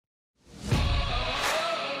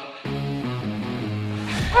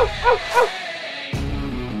Welcome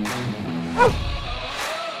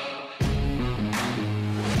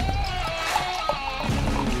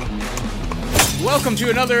to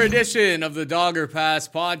another edition of the Dogger Pass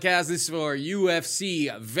podcast. This is for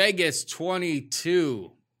UFC Vegas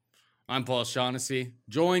 22. I'm Paul Shaughnessy,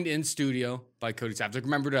 joined in studio by Cody Savage.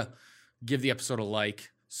 Remember to give the episode a like,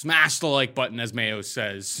 smash the like button, as Mayo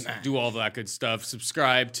says, do all that good stuff.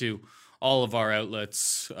 Subscribe to all of our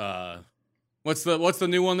outlets. What's the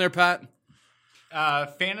new one there, Pat?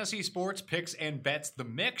 Fantasy Sports Picks and Bets, the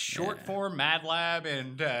mix, short form, Mad Lab,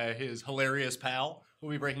 and his hilarious pal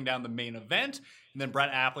will be breaking down the main event. And then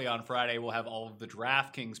Brett Apley on Friday will have all of the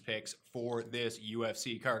DraftKings picks for this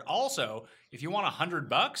UFC card. Also, if you want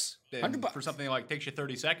 $100 for something like takes you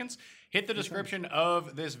 30 seconds, hit the description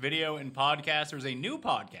of this video and podcast. There's a new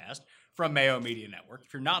podcast from Mayo Media Network.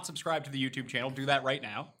 If you're not subscribed to the YouTube channel, do that right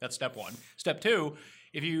now. That's step one. Step two,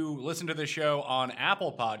 if you listen to the show on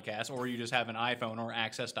Apple Podcasts or you just have an iPhone or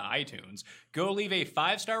access to iTunes, go leave a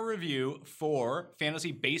 5-star review for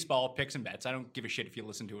Fantasy Baseball Picks and Bets. I don't give a shit if you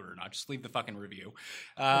listen to it or not. Just leave the fucking review.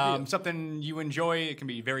 Something you enjoy. It can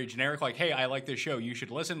be very generic, like, hey, I like this show. You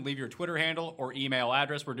should listen. Leave your Twitter handle or email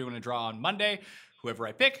address. We're doing a draw on Monday. Whoever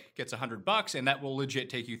I pick gets $100, and that will legit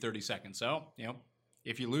take you 30 seconds. So,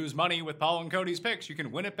 if you lose money with Paul and Cody's picks, you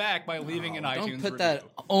can win it back by leaving an iTunes review.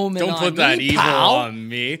 Don't put that evil on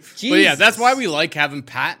me. Jesus. But yeah, that's why we like having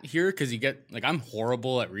Pat here, because you get, I'm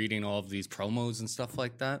horrible at reading all of these promos and stuff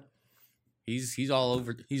like that. He's all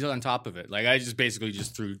over. He's on top of it. I just basically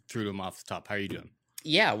threw him off the top. How are you doing?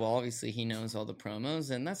 Yeah, well, obviously he knows all the promos,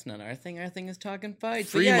 and that's not our thing. Our thing is talking fights.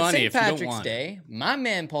 Free money if you don't want it. St. Patrick's Day, my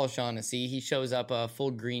man Paul Shaughnessy, he shows up a full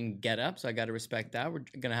green getup, so I got to respect that. We're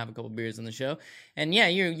gonna have a couple beers on the show, and yeah,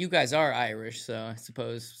 you guys are Irish, so I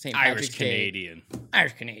suppose St. Patrick's Day.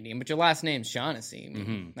 Irish Canadian, but your last name's Shaughnessy. I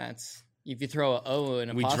mean, that's. If you throw an O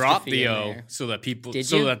and we dropped the O so that the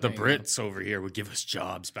Brits over here would give us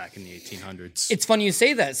jobs back in the 1800s. It's funny you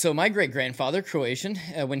say that. So my great grandfather, Croatian,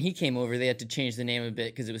 when he came over, they had to change the name a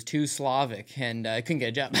bit because it was too Slavic, and I couldn't get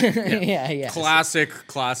a job. Yeah. Classic.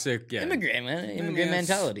 Yeah. Immigrant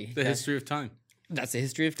mentality. The history of time. That's the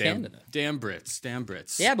history of Canada. Damn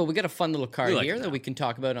Brits. Yeah, but we got a fun little card here that we can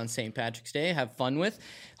talk about on St. Patrick's Day, have fun with,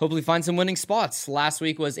 hopefully find some winning spots. Last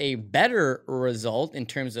week was a better result in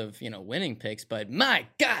terms of, winning picks, but my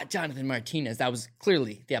God, Jonathan Martinez, that was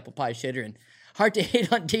clearly the apple pie shitter, and hard to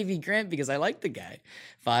hate on Davey Grant because I like the guy,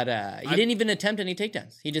 but he didn't even attempt any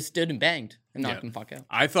takedowns. He just stood and banged and knocked him the fuck out.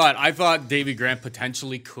 I thought Davey Grant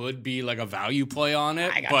potentially could be like a value play on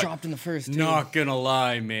it. I got dropped in the first, too. Not gonna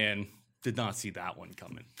lie, man. Did not see that one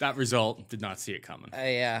coming. That result, did not see it coming.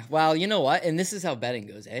 Yeah. Well, you know what? And this is how betting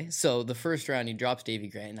goes, eh? So the first round, he drops Davey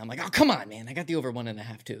Grant, and I'm like, oh, come on, man. I got the over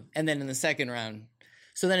 1.5, too. And then in the second round,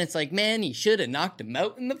 so then it's like, man, he should have knocked him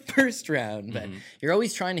out in the first round. But you're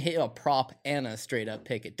always trying to hit a prop and a straight-up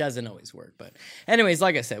pick. It doesn't always work. But anyways,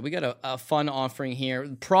 like I said, we got a fun offering here.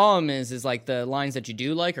 The problem is like the lines that you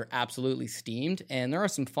do like are absolutely steamed. And there are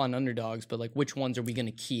some fun underdogs, but which ones are we going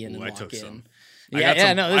to key in and lock in?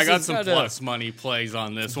 I got some plus money plays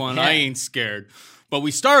on this one. Yeah. I ain't scared. But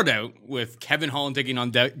we start out with Kevin Holland taking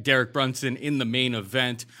on Derek Brunson in the main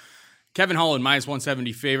event. Kevin Holland, minus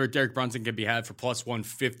 170 favorite. Derek Brunson can be had for plus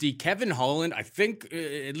 150. Kevin Holland, I think,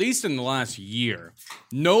 at least in the last year,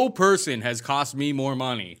 no person has cost me more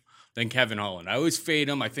money than Kevin Holland. I always fade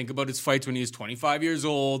him. I think about his fights when he was 25 years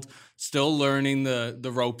old, still learning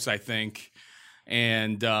the ropes, I think.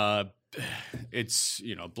 And it's,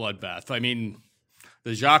 bloodbath. I mean,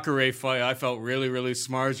 the Jacare fight, I felt really, really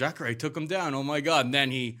smart. Jacare took him down. Oh, my God. And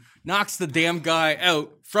then he knocks the damn guy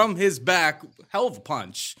out from his back. Hell of a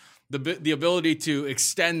punch. The ability to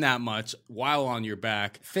extend that much while on your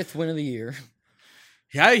back. 5th win of the year.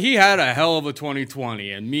 Yeah, he had a hell of a 2020,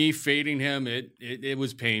 and me fading him, it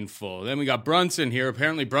was painful. Then we got Brunson here.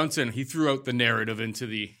 Apparently, Brunson, he threw out the narrative into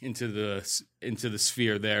the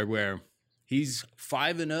sphere there, where he's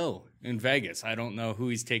 5-0 in Vegas. I don't know who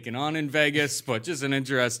he's taking on in Vegas, but just an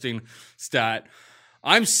interesting stat.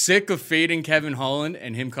 I'm sick of fading Kevin Holland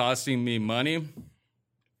and him costing me money.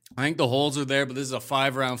 I think the holes are there, but this is a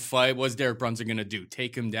 5-round fight. What's Derek Brunson going to do?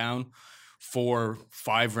 Take him down for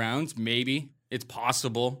 5 rounds? Maybe. It's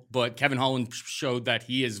possible. But Kevin Holland showed that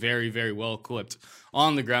he is very, very well equipped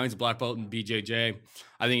on the ground. He's a black belt in BJJ.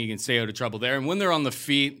 I think he can stay out of trouble there. And when they're on the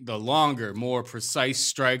feet, the longer, more precise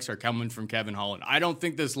strikes are coming from Kevin Holland. I don't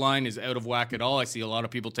think this line is out of whack at all. I see a lot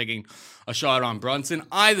of people taking a shot on Brunson.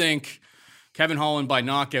 I think Kevin Holland by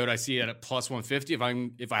knockout, I see it at plus 150.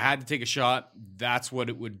 If I had to take a shot, that's what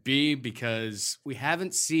it would be, because we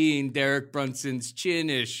haven't seen Derek Brunson's chin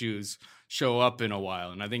issues show up in a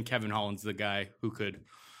while. And I think Kevin Holland's the guy who could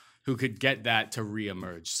who could get that to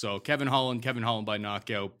reemerge. So Kevin Holland by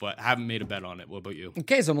knockout, but haven't made a bet on it. What about you?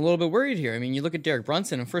 Okay, so I'm a little bit worried here. I mean, you look at Derek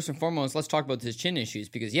Brunson, and first and foremost, let's talk about his chin issues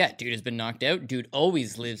because, yeah, dude has been knocked out. Dude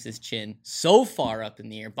always lives his chin so far up in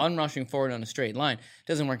the air, bun rushing forward on a straight line.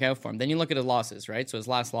 Doesn't work out for him. Then you look at his losses, right? So his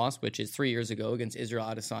last loss, which is 3 years ago against Israel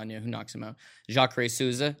Adesanya, who knocks him out. Jacare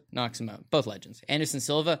Souza knocks him out. Both legends. Anderson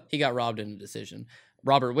Silva, he got robbed in a decision.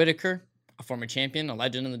 Robert Whittaker, a former champion, a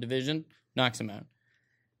legend in the division, knocks him out.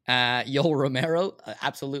 Yoel Romero,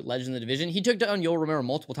 absolute legend in the division. He took down Yoel Romero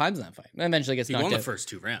multiple times in that fight. And eventually gets knocked out. He won the first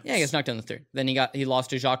 2 rounds. Yeah, he gets knocked down in the third. Then he lost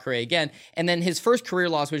to Jacare again. And then his first career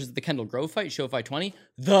loss, which is the Kendall Grove fight, Show Fight 20,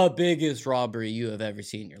 the biggest robbery you have ever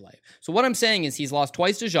seen in your life. So what I'm saying is he's lost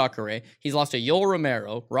twice to Jacare. He's lost to Yoel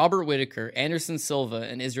Romero, Robert Whittaker, Anderson Silva,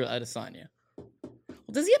 and Israel Adesanya. Well,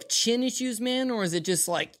 does he have chin issues, man? Or is it just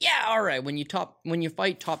like, yeah, all right, when you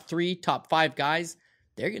fight top 3, top 5 guys,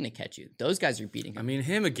 they're going to catch you. Those guys are beating him. I mean,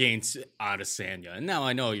 him against Adesanya. And now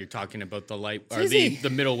I know you're talking about the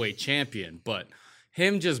middleweight champion, but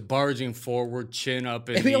him just barging forward, chin up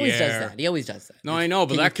in the air. He always does that. No, I know,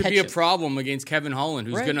 but that could be a problem against Kevin Holland,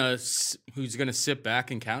 who's gonna sit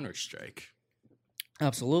back and counter strike.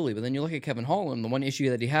 Absolutely. But then you look at Kevin Holland, the one issue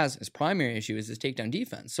that he has, his primary issue is his takedown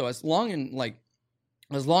defense. So as long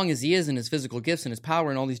as he is in his physical gifts and his power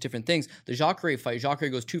and all these different things, the Jacare fight, Jacare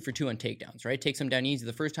goes 2 for 2 on takedowns, right? Takes him down easy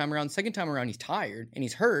the first time around. The second time around, he's tired and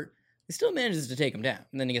he's hurt. He still manages to take him down.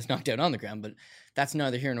 And then he gets knocked out on the ground, but that's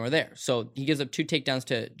neither here nor there. So he gives up 2 takedowns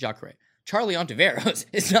to Jacare. Charlie Ontiveros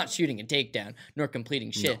is not shooting a takedown nor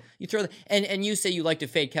completing shit. No. You throw and you say you like to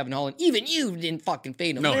fade Kevin Holland. Even you didn't fucking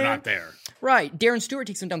fade him. No, there. Not there. Right. Darren Stewart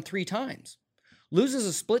takes him down 3 times. Loses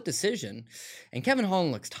a split decision. And Kevin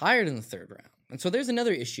Holland looks tired in the third round. And so there's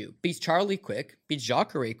another issue. Beats Charlie quick. Beats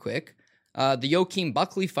Jacare quick. The Joaquin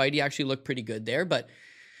Buckley fight, he actually looked pretty good there. But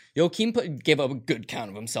Joaquin gave up a good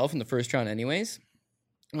count of himself in the first round anyways.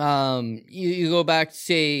 You go back to,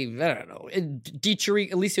 say, I don't know,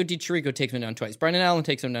 Alicio Di Chirico takes him down twice. Brendan Allen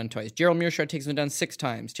takes him down twice. Gerald Mearshart takes him down 6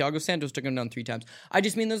 times. Thiago Santos took him down 3 times. I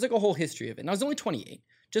just mean there's like a whole history of it. And I was only 28.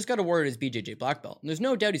 Just got awarded his BJJ black belt. And there's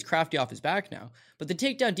no doubt he's crafty off his back now. But the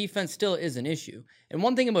takedown defense still is an issue. And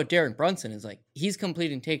one thing about Derek Brunson is like he's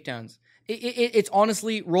completing takedowns. It's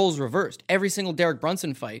honestly roles reversed. Every single Derek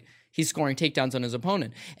Brunson fight, he's scoring takedowns on his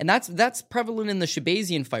opponent. And that's prevalent in the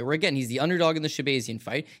Shabazian fight, where, again, he's the underdog in the Shabazian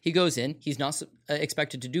fight. He goes in. He's not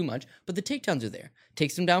expected to do much, but the takedowns are there.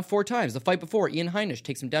 Takes him down 4 times. The fight before, Ian Heinisch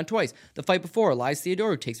takes him down twice. The fight before, Elias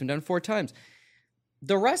Theodorou takes him down 4 times.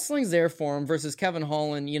 The wrestling's there for him versus Kevin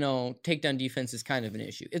Holland, takedown defense is kind of an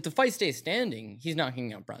issue. If the fight stays standing, he's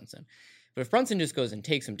knocking out Brunson. But if Brunson just goes and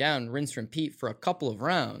takes him down, rinse, repeat for a couple of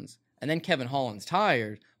rounds, and then Kevin Holland's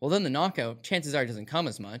tired, well, then the knockout, chances are, doesn't come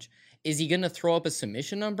as much. Is he going to throw up a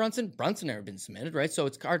submission on Brunson? Brunson never been submitted, right? So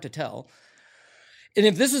it's hard to tell. And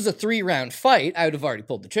if this was a 3-round fight, I would have already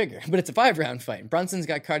pulled the trigger. But it's a 5-round fight. Brunson's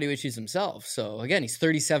got cardio issues himself. So again, he's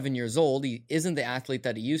 37 years old. He isn't the athlete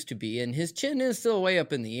that he used to be. And his chin is still way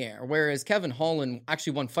up in the air. Whereas Kevin Holland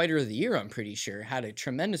actually won Fighter of the Year, I'm pretty sure. Had a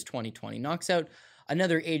tremendous 2020. Knocks out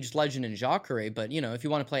another aged legend in Jacare. But, if you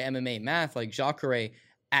want to play MMA math, like Jacare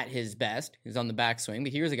at his best, he's on the backswing.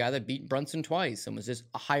 But here's a guy that beat Brunson twice and was just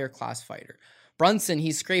a higher class fighter. Brunson,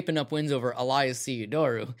 he's scraping up wins over Elias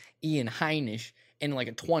Theodorou, Ian Heinisch, and like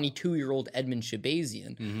a 22-year-old Edmund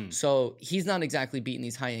Shabazian. Mm-hmm. So he's not exactly beating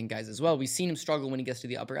these high-end guys as well. We've seen him struggle when he gets to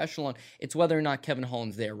the upper echelon. It's whether or not Kevin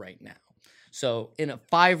Holland's there right now. So in a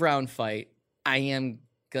 5-round fight, I am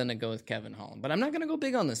going to go with Kevin Holland. But I'm not going to go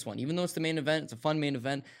big on this one. Even though it's the main event, it's a fun main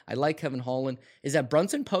event, I like Kevin Holland, is that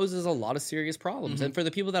Brunson poses a lot of serious problems. Mm-hmm. And for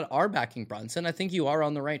the people that are backing Brunson, I think you are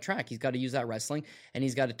on the right track. He's got to use that wrestling, and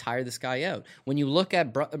he's got to tire this guy out. When you look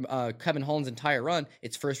at Kevin Holland's entire run,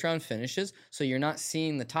 it's first-round finishes, so you're not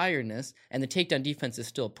seeing the tiredness, and the takedown defense is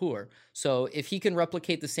still poor. So if he can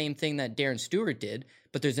replicate the same thing that Darren Stewart did,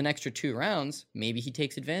 but there's an extra 2 rounds, maybe he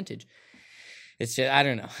takes advantage. It's just, I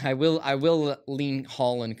don't know. I will lean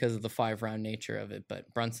Holland because of the 5-round nature of it,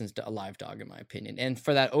 but Brunson's a live dog in my opinion. And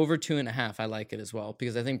for that over 2.5, I like it as well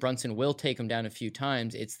because I think Brunson will take him down a few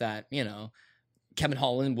times. It's that, Kevin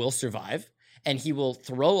Holland will survive and he will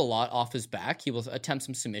throw a lot off his back. He will attempt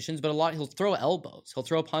some submissions, but he'll throw elbows. He'll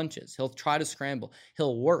throw punches. He'll try to scramble.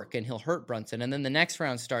 He'll work and he'll hurt Brunson. And then the next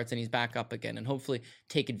round starts and he's back up again and hopefully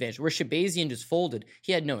take advantage. Where Shabazian just folded,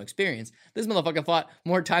 he had no experience. This motherfucker fought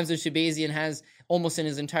more times than Shabazian has almost in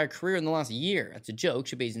his entire career in the last year. That's a joke.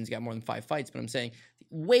 Shabazian's got more than 5 fights, but I'm saying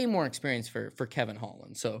way more experience for Kevin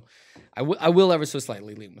Holland. So I will ever so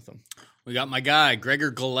slightly lean with him. We got my guy,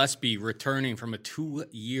 Gregor Gillespie, returning from a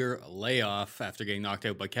 2-year layoff after getting knocked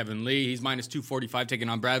out by Kevin Lee. He's minus 245, taking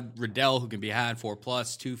on Brad Riddell, who can be had for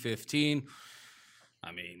plus 215.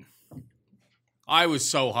 I mean, I was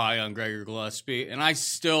so high on Gregor Gillespie, and I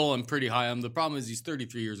still am pretty high on him. The problem is he's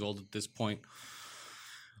 33 years old at this point.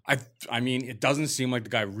 I mean, it doesn't seem like the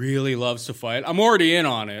guy really loves to fight. I'm already in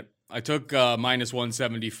on it. I took minus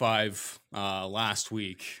 175 last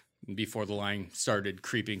week before the line started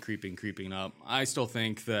creeping up. I still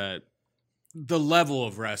think that the level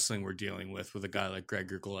of wrestling we're dealing with a guy like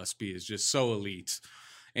Gregor Gillespie is just so elite.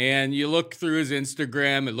 And you look through his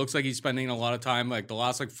Instagram, it looks like he's spending a lot of time, like the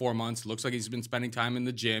last 4 months, it looks like he's been spending time in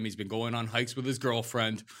the gym. He's been going on hikes with his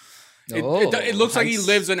girlfriend. It looks like he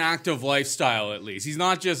lives an active lifestyle, at least. He's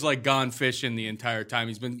not just like gone fishing the entire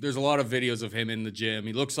time. There's a lot of videos of him in the gym.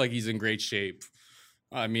 He looks like he's in great shape.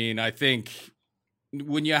 I mean, I think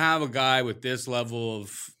when you have a guy with this level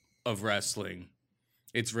of wrestling,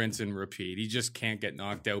 it's rinse and repeat. He just can't get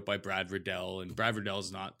knocked out by Brad Riddell, and Brad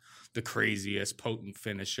Riddell's not the craziest potent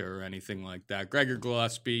finisher or anything like that. Gregor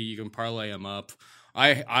Gillespie, you can parlay him up.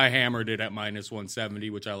 I hammered it at minus 170,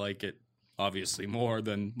 which I like it obviously more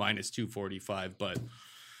than minus 245, but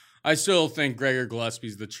I still think Gregor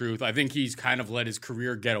Gillespie's the truth. I think he's kind of let his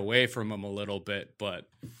career get away from him a little bit, but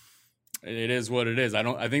it is what it is.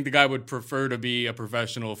 I think the guy would prefer to be a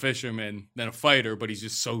professional fisherman than a fighter, but he's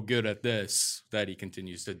just so good at this that he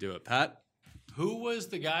continues to do it. Pat? Who was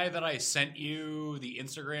the guy that I sent you the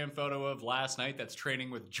Instagram photo of last night that's training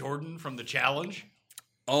with Jordan from the Challenge?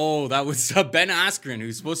 Oh, that was Ben Askren,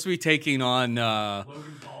 who's supposed to be taking on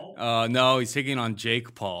Logan Paul? No, he's taking on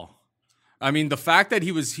Jake Paul. I mean, the fact that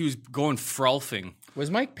he was going frolfing. Was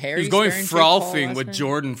Mike Perry? He was going frolfing with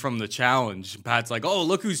Jordan from the Challenge. Pat's like, oh,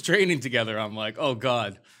 look who's training together. I'm like, oh,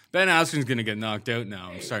 God. Ben Askren's going to get knocked out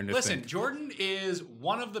now. I'm starting to think. Listen, Jordan is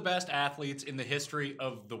one of the best athletes in the history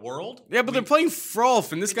of the world. Yeah, but they're playing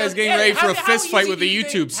frolf, and this guy's getting ready for a fist fight with a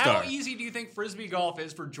YouTube star. How easy do you think Frisbee golf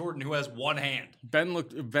is for Jordan, who has one hand? Ben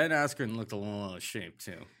Askren looked a little out of shape,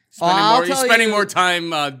 too. He's spending more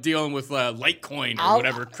time dealing with Litecoin or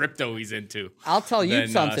whatever crypto he's into. I'll tell you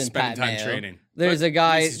something, Pat time Mayo. training. There's a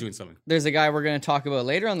guy. He's doing something. There's a guy we're going to talk about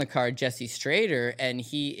later on the card, Jesse Strader, and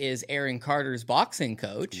he is Aaron Carter's boxing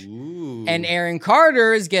coach. Ooh. And Aaron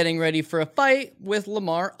Carter is getting ready for a fight with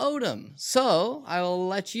Lamar Odom. So I will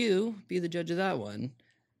let you be the judge of that one.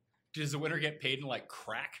 Does the winner get paid in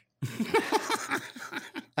crack?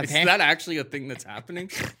 Is that actually a thing that's happening?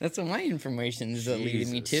 That's what my information is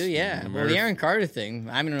leading me to. Yeah. Well, the Aaron Carter thing.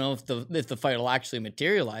 I don't know if the fight will actually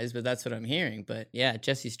materialize, but that's what I'm hearing. But yeah,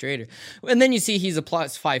 Jesse Strader, and then you see he's a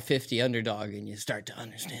plus 550 underdog, and you start to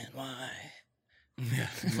understand why. Yeah,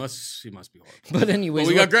 he must be horrible. But anyways,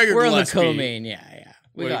 we got Gregor we're on the Gillespie. co-main. Yeah.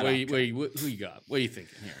 Wait, who you got? What are you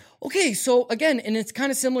thinking here? Okay, so again, and it's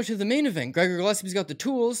kind of similar to the main event. Gregor Gillespie's got the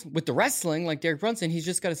tools with the wrestling, like Derek Brunson. He's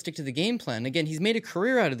just got to stick to the game plan. Again, he's made a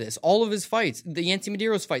career out of this. All of his fights, the Yancy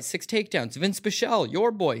Medeiros fight, 6 takedowns. Vince Pichel,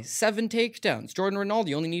 your boy, 7 takedowns. Jordan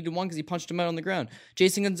Rinaldi only needed 1 because he punched him out on the ground.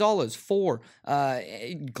 Jason Gonzalez, 4.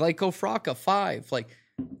 Glyco Fraca, 5. Like,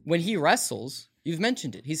 when he wrestles, you've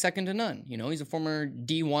mentioned it. He's second to none. You know, he's a former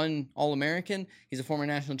D1 All-American. He's a former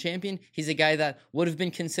national champion. He's a guy that would have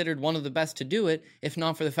been considered one of the best to do it, if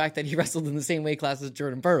not for the fact that he wrestled in the same weight class as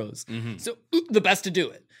Jordan Burroughs. Mm-hmm. So, the best to do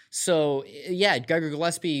it. So, yeah, Gregor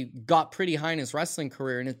Gillespie got pretty high in his wrestling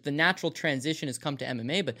career, and the natural transition has come to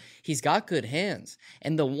MMA, but he's got good hands.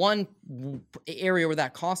 And the one area where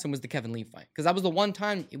that cost him was the Kevin Lee fight, because that was the one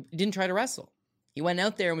time he didn't try to wrestle. He went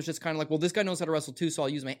out there and was just kind of like, well, this guy knows how to wrestle too, so I'll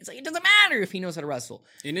use my hands. It's like, it doesn't matter if he knows how to wrestle.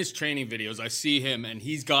 In his training videos, I see him, and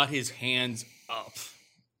he's got his hands up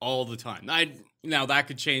all the time. Now, that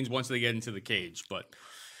could change once they get into the cage, but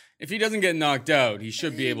if he doesn't get knocked out, he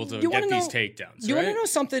should be able to get these takedowns, You want to know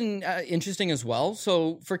something interesting as well?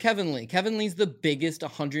 So, for Kevin Lee's the biggest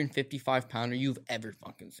 155-pounder you've ever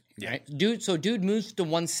fucking seen, right? Dude moves to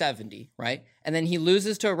 170, right? And then he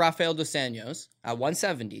loses to Rafael Dos Anjos at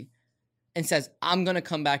 170. And says, I'm going to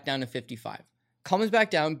come back down to 55. Comes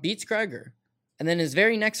back down, beats Gregor. And then his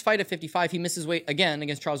very next fight at 55, he misses weight again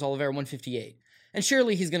against Charles Oliveira, 158. And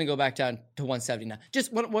surely he's going to go back down to 170 now.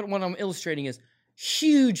 Just what I'm illustrating is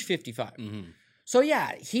huge 55. Mm-hmm. So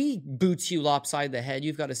yeah, he boots you lopside the head.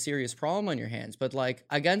 You've got a serious problem on your hands. But like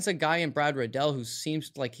against a guy in Brad Riddell who seems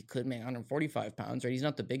like he could make 145 pounds, right? He's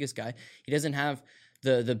not the biggest guy. He doesn't have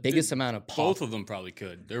the biggest amount of pop. Both of them probably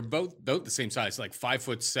could. They're both the same size, like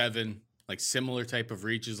 5'7". Like similar type of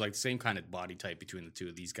reaches, like same kind of body type between the two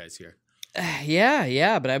of these guys here.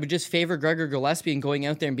 Yeah, but I would just favor Gregor Gillespie and going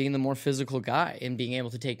out there and being the more physical guy and being able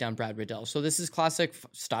to take down Brad Riddell. So this is classic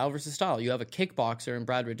style versus style. You have a kickboxer in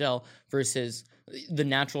Brad Riddell versus the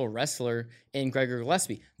natural wrestler in Gregor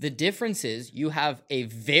Gillespie. The difference is you have a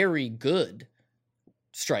very good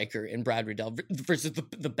striker in Brad Riddell versus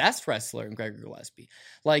the best wrestler in Gregor Gillespie.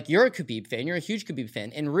 Like, you're a Khabib fan, you're a huge Khabib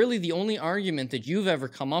fan, and really the only argument that you've ever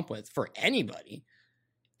come up with for anybody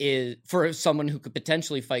is for someone who could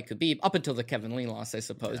potentially fight Khabib up until the Kevin Lee loss, I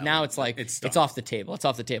suppose. Yeah, now it's like, it's off the table. It's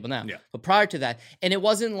off the table now. Yeah. But prior to that, and it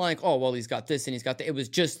wasn't like, oh, well, he's got this and he's got that. It was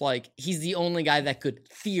just like, he's the only guy that could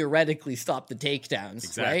theoretically stop the takedowns.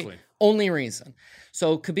 Exactly. Right? Only reason.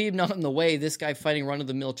 So Khabib not in the way, this guy fighting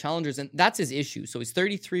run-of-the-mill challengers, and that's his issue. So he's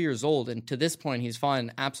 33 years old, and to this point, he's fought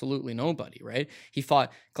absolutely nobody, right? He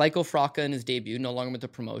fought Glyco Fracca in his debut, no longer with the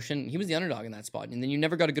promotion. He was the underdog in that spot, and then you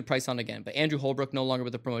never got a good price on again. But Andrew Holbrook, no longer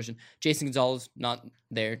with the promotion. Jason Gonzalez, not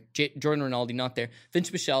there. Jordan Rinaldi, not there.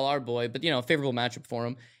 Vince Michelle, our boy, but, favorable matchup for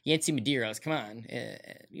him. Yancy Medeiros, come on.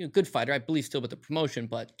 Good fighter, I believe, still with the promotion,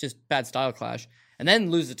 but just bad style clash. And then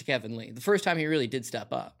loses to Kevin Lee. The first time he really did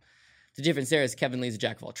step up. The difference there is Kevin Lee's a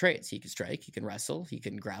jack of all trades. He can strike, he can wrestle, he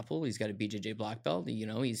can grapple. He's got a BJJ black belt.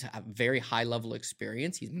 He's a very high level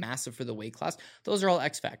experience. He's massive for the weight class. Those are all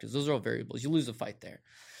X factors. Those are all variables. You lose a fight there.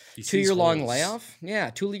 2-year-long layoff. Yeah,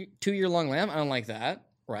 2-year-long layoff. I don't like that,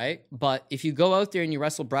 right? But if you go out there and you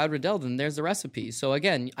wrestle Brad Riddell, then there's the recipe. So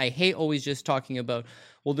again, I hate always just talking about,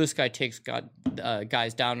 well, this guy takes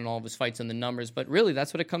guys down in all of his fights and the numbers. But really,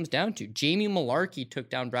 that's what it comes down to. Jamie Malarkey took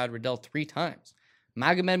down Brad Riddell 3 times.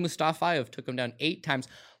 Magomed Mustafayev took him down 8 times.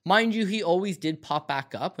 Mind you, he always did pop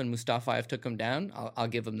back up when Mustafayev took him down. I'll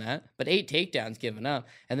give him that. But 8 takedowns given up.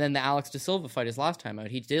 And then the Alex De Silva fight his last time out,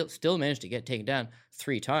 he still managed to get taken down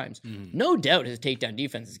 3 times. Mm-hmm. No doubt his takedown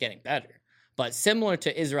defense is getting better. But similar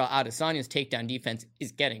to Israel Adesanya's takedown defense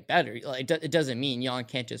is getting better. It doesn't mean Jan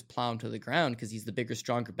can't just plow him to the ground because he's the bigger,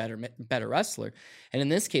 stronger, better wrestler. And in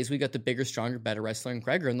this case, we got the bigger, stronger, better wrestler in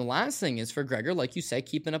Gregor. And the last thing is for Gregor, like you said,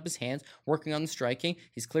 keeping up his hands, working on the striking.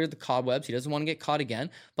 He's cleared the cobwebs. He doesn't want to get caught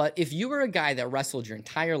again. But if you were a guy that wrestled your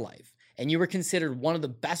entire life and you were considered one of the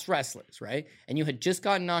best wrestlers, right? And you had just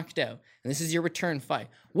gotten knocked out, and this is your return fight,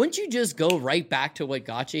 wouldn't you just go right back to what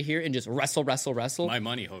got you here and just wrestle? My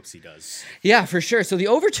money hopes he does. Yeah, for sure. So the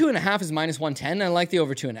over 2.5 is -110. I like the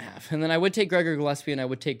over 2.5. And then I would take Gregor Gillespie, and I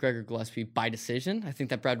would take Gregor Gillespie by decision. I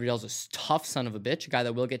think that Brad Riddell's a tough son of a bitch, a guy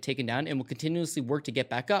that will get taken down and will continuously work to get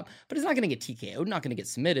back up, but he's not going to get TKO'd, not going to get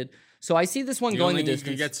submitted. So I see this one going the distance.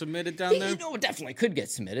 You could get submitted down there? Definitely could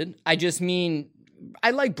get submitted. I just mean,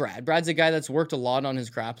 I like Brad. Brad's a guy that's worked a lot on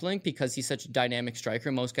his grappling because he's such a dynamic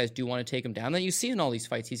striker. Most guys do want to take him down. That you see in all these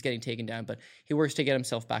fights, he's getting taken down, but he works to get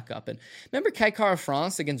himself back up. And remember Kai Kara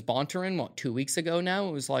France against Bontarin, 2 weeks ago now?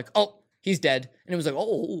 It was like, oh, he's dead. And it was like,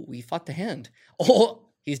 oh, he fought the hand. Oh,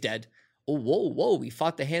 he's dead. Oh, whoa, we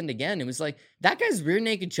fought the hand again. It was like, that guy's rear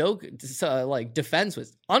naked choke defense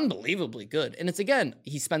was unbelievably good. And it's, again,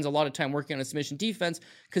 he spends a lot of time working on his submission defense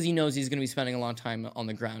because he knows he's going to be spending a long time on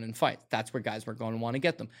the ground in fights. That's where guys were going to want to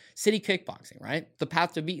get them. City kickboxing, right? The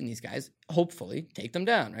path to beating these guys, hopefully, take them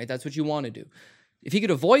down, right? That's what you want to do. If he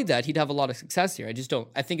could avoid that, he'd have a lot of success here.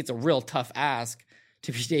 I think it's a real tough ask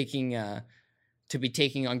to be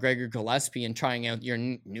taking on Gregor Gillespie and trying out your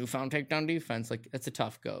newfound takedown defense. Like, that's a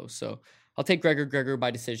tough go. So I'll take Gregor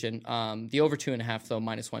by decision. The over 2.5, though,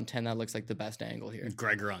 -110. That looks like the best angle here.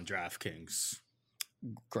 Gregor on DraftKings.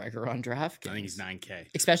 I think he's 9K.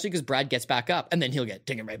 Especially because Brad gets back up, and then he'll get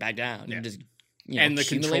taken right back down. Yeah. And just, and the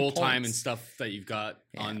control points. Time and stuff that you've got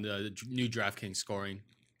on the new DraftKings scoring.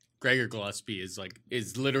 Gregor Gillespie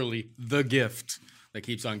is literally the gift that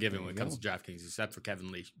keeps on giving when it comes to DraftKings, except for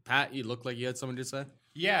Kevin Lee. Pat, you look like you had something to say?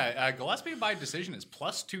 Yeah, Gillespie by decision is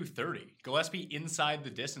 +230. Gillespie inside the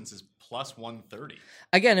distance is +130.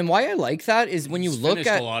 Again, and why I like that is when you look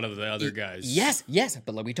at a lot of the other guys. Yes,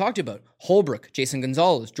 but like we talked about, Holbrook, Jason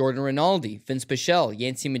Gonzalez, Jordan Rinaldi, Vince Pichel,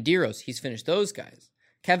 Yancy Medeiros, he's finished those guys.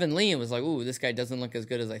 Kevin Lee was like, ooh, this guy doesn't look as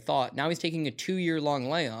good as I thought. Now he's taking a 2-year-long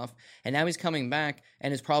layoff, and now he's coming back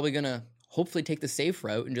and is probably going to hopefully take the safe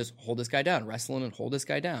route and just hold this guy down, wrestle him and hold this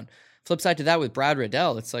guy down. Flip side to that with Brad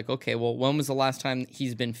Riddell, it's like, okay, well, when was the last time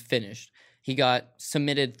he's been finished? He got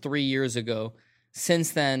submitted 3 years ago.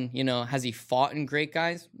 Since then, has he fought in great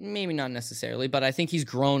guys? Maybe not necessarily, but I think he's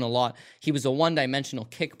grown a lot. He was a one-dimensional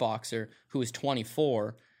kickboxer who was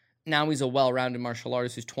 24. Now he's a well-rounded martial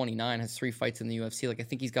artist who's 29, has 3 fights in the UFC. Like, I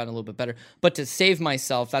think he's gotten a little bit better. But to save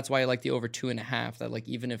myself, that's why I like the over 2.5. That, like,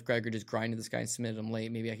 even if Gregor just grinded this guy and submitted him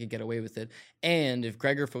late, maybe I could get away with it. And if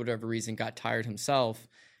Gregor, for whatever reason, got tired himself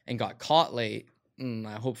and got caught late,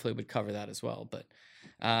 I hopefully would cover that as well. But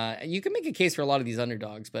You can make a case for a lot of these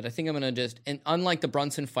underdogs, but I think I'm going to and unlike the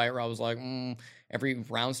Brunson fight where I was like, every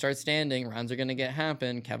round starts standing, rounds are going to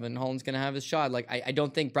happen, Kevin Holland's going to have his shot. Like, I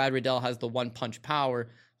don't think Brad Riddell has the one-punch power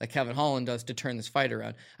like Kevin Holland does to turn this fight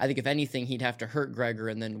around. I think if anything, he'd have to hurt Gregor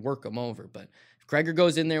and then work him over. But if Gregor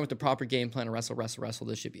goes in there with the proper game plan to wrestle,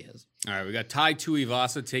 this should be his. All right, we got Tai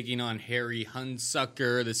Tuivasa taking on Harry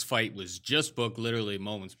Hunsucker. This fight was just booked literally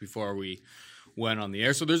moments before we went on the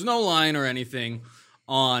air, so there's no line or anything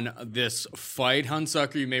on this fight.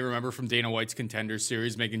 Hunsucker, you may remember from Dana White's Contender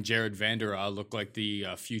Series, making Jared Vanderaa look like the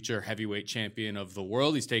future heavyweight champion of the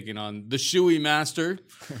world. He's taking on the shoey master,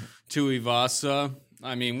 Tuivasa.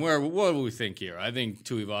 I mean, what do we think here? I think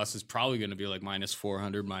Tuivasa is probably going to be like minus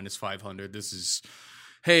 400, minus 500. This is,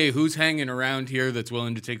 hey, who's hanging around here that's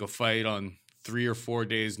willing to take a fight on 3 or 4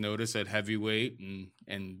 days' notice at heavyweight,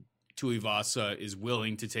 and Tuivasa is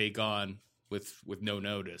willing to take on with no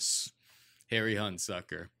notice? Harry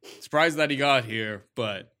Hunsucker. Surprised that he got here,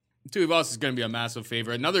 but Tuivasa is going to be a massive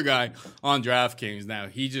favorite. Another guy on DraftKings now,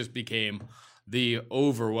 he just became the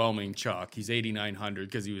overwhelming chalk. He's 8,900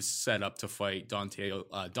 because he was set up to fight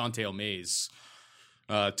Dante Mays.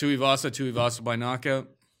 Tuivasa by knockout,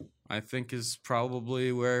 I think is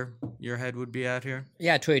probably where your head would be at here.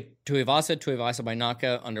 Yeah, Tuivasa by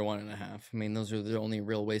knockout, under 1.5. I mean, those are the only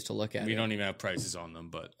real ways to look at it. We don't even have prices on them,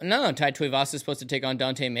 but... No, Tai Tuivasa is supposed to take on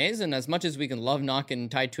Dante Mays, and as much as we can love knocking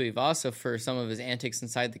Tai Tuivasa for some of his antics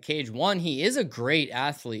inside the cage, one, he is a great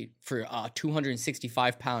athlete for a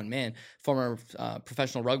 265-pound man, former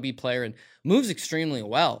professional rugby player, and moves extremely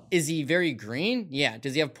well. Is he very green? Yeah.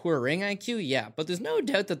 Does he have poor ring IQ? Yeah. But there's no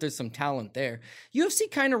doubt that there's some talent there. UFC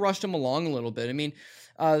kind of rushed him along a little bit. I mean,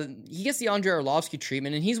 he gets the Andrei Arlovsky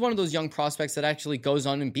treatment, and he's one of those young prospects that actually goes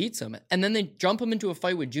on and beats him. And then they jump him into a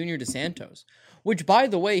fight with Junior Dos Santos, which, by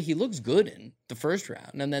the way, he looks good in the first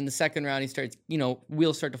round. And then the second round, he starts,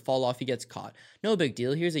 wheels start to fall off. He gets caught. No big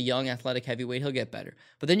deal. Here's a young athletic heavyweight. He'll get better.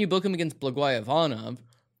 But then you book him against Blagoy Ivanov.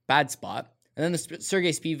 Bad spot. And then the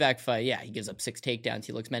Sergey Spivak fight, yeah, he gives up 6 takedowns.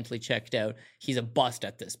 He looks mentally checked out. He's a bust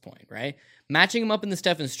at this point, right? Matching him up in the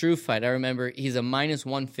Stefan Struve fight, I remember he's a minus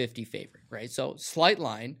 150 favorite, right? So slight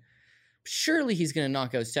line. Surely he's going to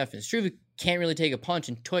knock out Stefan Struve. Can't really take a punch.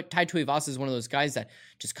 And Tai Tuivasa is one of those guys that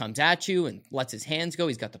just comes at you and lets his hands go.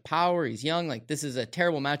 He's got the power. He's young. Like, this is a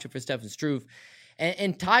terrible matchup for Stefan Struve.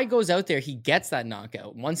 And Tai goes out there, he gets that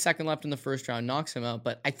knockout. 1 second left in the first round, knocks him out.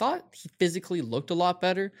 But I thought he physically looked a lot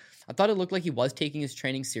better. I thought it looked like he was taking his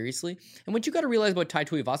training seriously. And what you got to realize about Tai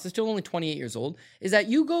Tuivasa, still only 28 years old, is that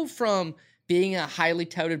you go from being a highly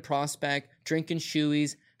touted prospect, drinking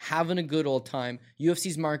shoeies, having a good old time,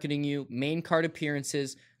 UFC's marketing you, main card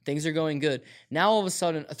appearances, things are going good. Now all of a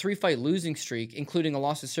sudden, a 3-fight losing streak, including a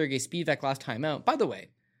loss to Sergey Spivak last time out. By the way,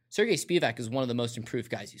 Sergey Spivak is one of the most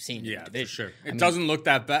improved guys you've seen in the division. For sure. It doesn't look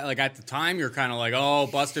that bad. Like, at the time, you're kind of like, oh,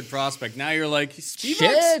 busted prospect. Now you're like,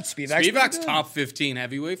 Spivak's top 15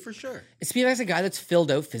 heavyweight for sure. Spivak's a guy that's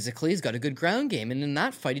filled out physically. He's got a good ground game. And in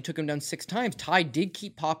that fight, he took him down 6 times. Tai did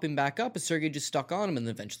keep popping back up, but Sergey just stuck on him and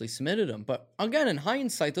eventually submitted him. But again, in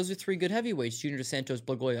hindsight, those are 3 good heavyweights. Junior Dos Santos,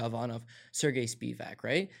 Blagoy Ivanov, Sergey Spivak,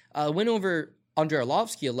 right? Win over Andrei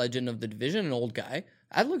Arlovsky, a legend of the division, an old guy.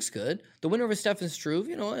 That looks good. The winner over Stefan Struve,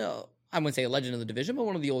 I wouldn't say a legend of the division, but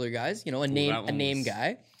one of the older guys, a name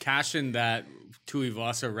guy. Cashing that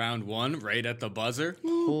Tuivasa round 1 right at the buzzer.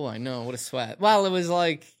 Oh, I know. What a sweat. Well, it was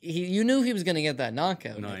like, you knew he was going to get that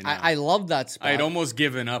knockout. No, I love that spot. I'd almost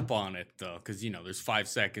given up on it, though, because, there's 5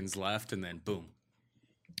 seconds left, and then boom.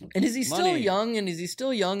 And is he still young? And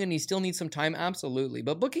he still needs some time? Absolutely.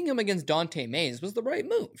 But booking him against Dante Mays was the right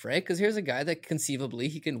move, right? Because here's a guy that conceivably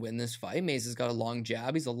he can win this fight. Mays has got a long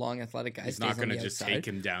jab. He's a long athletic guy. He's not going to just take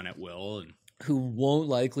him down at will. Who won't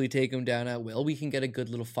likely take him down at will. We can get a good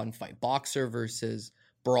little fun fight. Boxer versus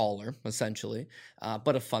brawler, essentially.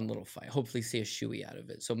 But a fun little fight. Hopefully see a shoey out of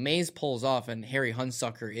it. So Mays pulls off and Harry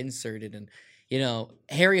Hunsucker inserted, and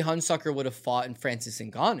Harry Hunsucker would have fought in Francis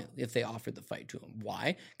Ngannou if they offered the fight to him.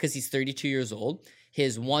 Why? Because he's 32 years old.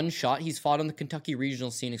 His one shot, he's fought on the Kentucky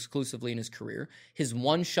regional scene exclusively in his career. His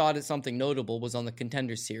one shot at something notable was on the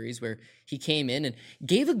Contender Series, where he came in and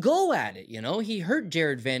gave a go at it. He hurt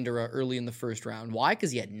Jared Vanderaa early in the first round. Why?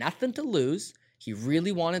 Because he had nothing to lose. He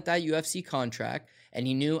really wanted that UFC contract, and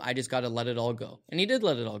he knew, I just got to let it all go. And he did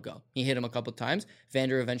let it all go. He hit him a couple times.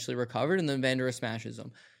 Vanderaa eventually recovered, and then Vanderaa smashes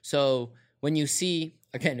him. So when you see,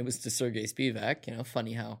 again, it was to Sergey Spivak,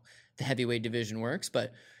 funny how the heavyweight division works,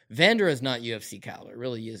 but Vanderaa is not UFC caliber,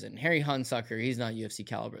 really isn't. Harry Hunsucker, he's not UFC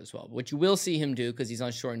caliber as well. But what you will see him do, because he's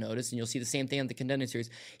on short notice, and you'll see the same thing on the Contender Series,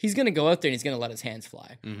 he's going to go out there and he's going to let his hands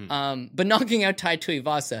fly. Mm-hmm. But knocking out Tai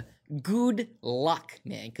Tuivasa, Good luck,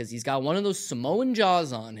 man, because he's got one of those Samoan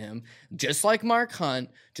jaws on him, just like Mark Hunt,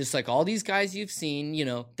 just like all these guys you've seen.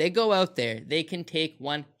 They go out there, they can take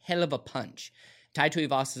one hell of a punch. Tai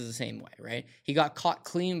Tuivasa is the same way, right? He got caught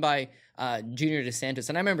clean by Junior DeSantis,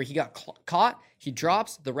 and I remember he got caught, he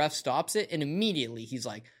drops, the ref stops it, and immediately he's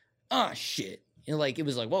like, oh, shit. It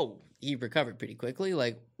was like, whoa, he recovered pretty quickly.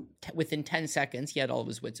 Within 10 seconds, he had all of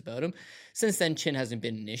his wits about him. Since then, chin hasn't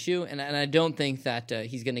been an issue, and I don't think that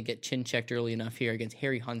he's going to get chin checked early enough here against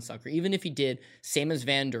Harry Hunsucker. Even if he did, same as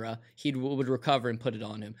Vandera, he would recover and put it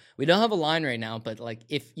on him. We don't have a line right now, but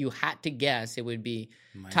if you had to guess, it would be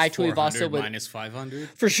Tai Tuivasa with minus 500.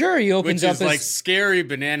 For sure, he opens which up is scary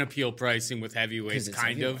banana peel pricing with heavyweights,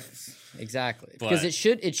 kind of. Exactly, but because it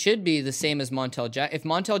should be the same as Montel Jackson. If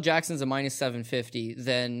Montel Jackson's a minus 750,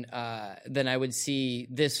 then I would see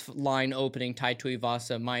this line opening Tai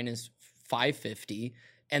Tuivasa minus 550,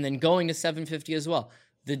 and then going to 750 as well.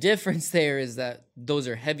 The difference there is that those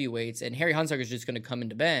are heavyweights, and Harry Hunsucker is just going to come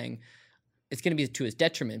into bang. It's going to be to his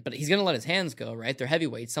detriment, but he's going to let his hands go, right? They're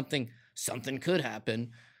heavyweights. Something could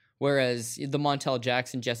happen. Whereas the Montel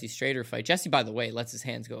Jackson-Jesse Strader fight, Jesse, by the way, lets his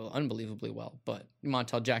hands go unbelievably well, but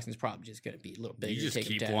Montel Jackson's probably just going to be a little bigger. You just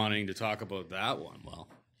keep wanting to talk about that one. Well,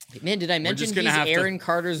 man, did I mention he's Aaron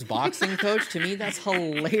Carter's boxing coach? To me, that's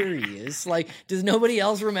hilarious. Does nobody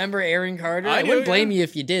else remember Aaron Carter? I wouldn't blame you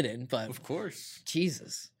if you didn't, but of course,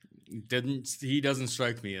 Jesus. He doesn't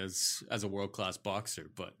strike me as a world-class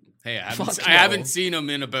boxer, but hey, I haven't seen him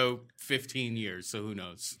in about 15 years, so who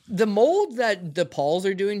knows? The mold that the Pauls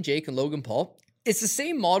are doing, Jake and Logan Paul, it's the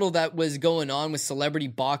same model that was going on with celebrity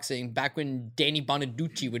boxing back when Danny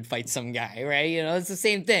Bonaducci would fight some guy, right? It's the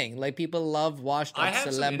same thing. People love washed-up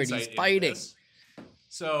celebrities fighting.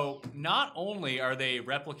 So not only are they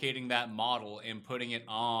replicating that model and putting it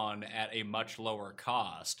on at a much lower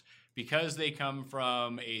cost, because they come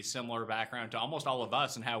from a similar background to almost all of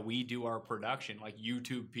us and how we do our production, like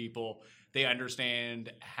YouTube people, they understand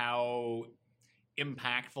how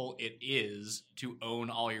impactful it is to own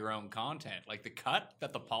all your own content. The cut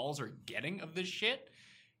that the Pauls are getting of this shit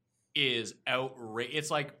is outrageous.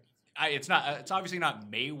 It's obviously not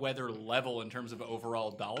Mayweather level in terms of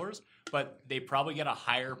overall dollars, but they probably get a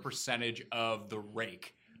higher percentage of the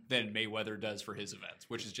rake than Mayweather does for his events,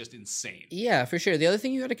 which is just insane. Yeah, for sure. The other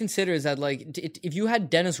thing you got to consider is that if you had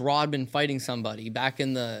Dennis Rodman fighting somebody back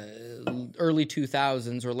in the early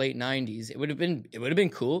 2000s or late 90s, it would have been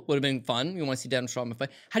cool, would have been fun. You want to see Dennis Rodman fight.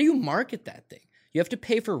 How do you market that thing? You have to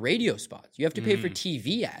pay for radio spots. You have to pay for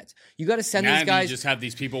TV ads. You got to send these guys. You just have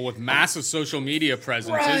these people with massive social media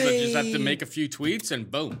presences that just have to make a few tweets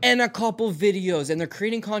and boom. And a couple videos. And they're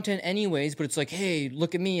creating content anyways, but it's like, hey,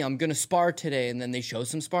 look at me. I'm going to spar today. And then they show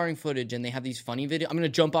some sparring footage and they have these funny videos. I'm going to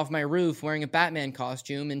jump off my roof wearing a Batman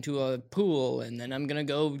costume into a pool. And then I'm going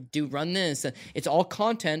to go run this. It's all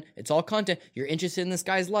content. You're interested in this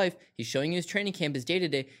guy's life. He's showing you his training camp, his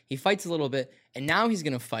day-to-day. He fights a little bit. And now he's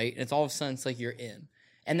going to fight, and it's all of a sudden, it's like you're in.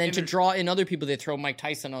 And then to draw in other people, they throw Mike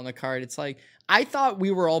Tyson on the card. It's like, I thought we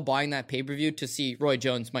were all buying that pay-per-view to see Roy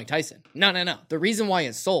Jones, Mike Tyson. No. The reason why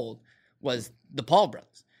it sold was the Paul brothers.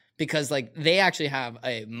 Because, they actually have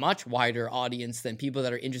a much wider audience than people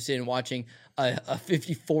that are interested in watching a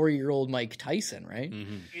 54-year-old Mike Tyson, right?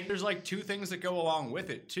 Mm-hmm. And there's, two things that go along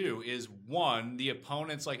with it, too, is one, the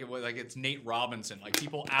opponents, it's Nate Robinson.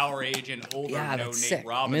 People our age and older know Nate sick.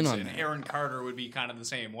 Robinson. Aaron Carter would be kind of the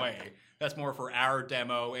same way. That's more for our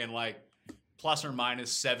demo and, plus or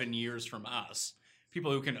minus 7 years from us.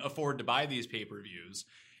 People who can afford to buy these pay-per-views.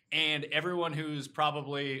 And everyone who's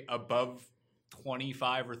probably above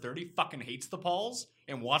 25 or 30 fucking hates the Pauls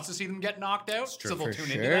and wants to see them get knocked out, so they'll tune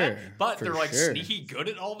into that. But they're sneaky good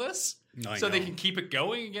at all this, so they can keep it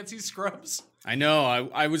going against these scrubs. I know.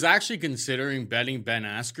 I was actually considering betting Ben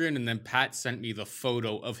Askren, and then Pat sent me the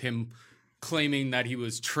photo of him claiming that he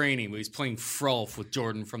was training, but he's playing Frolf with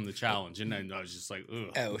Jordan from the challenge, and then I was just like,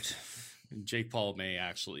 ugh. Out. Jake Paul may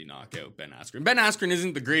actually knock out Ben Askren. Ben Askren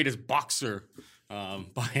isn't the greatest boxer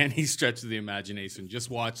by any stretch of the imagination. Just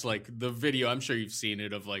watch the video. I'm sure you've seen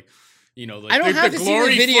it of I don't have to see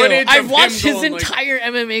the video. I've watched his entire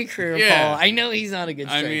MMA career, Paul. I know he's not a good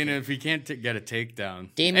striker. I mean, if he can't get a takedown.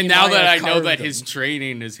 And now that I know that his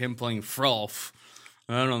training is him playing Frolf,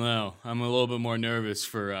 I don't know. I'm a little bit more nervous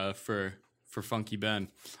for Funky Ben.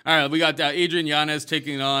 All right, we got Adrian Yanez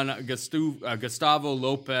taking on Gustavo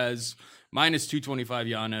Lopez. Minus 225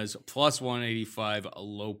 Yanez, plus 185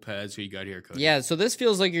 Lopez. Who you got here, Cody? Yeah, so this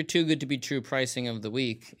feels like your too good to be true pricing of the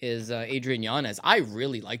week is Adrian Yanez. I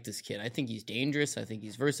really like this kid. I think he's dangerous. I think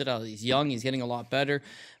he's versatile. He's young. He's getting a lot better.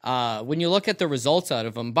 When you look at the results out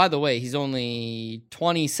of him, by the way, he's only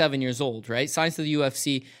 27 years old, right? Signs to the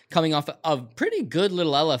UFC, coming off a pretty good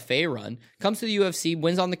little LFA run. Comes to the UFC,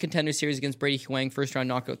 wins on the Contender Series against Brady Huang, first round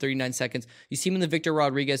knockout, 39 seconds. You see him in the Victor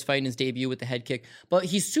Rodriguez fight in his debut with the head kick, but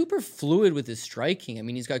he's super fluid with his striking. I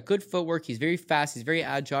mean, he's got good footwork. He's very fast. He's very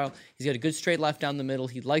agile. He's got a good straight left down the middle.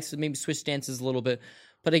 He likes to maybe switch stances a little bit.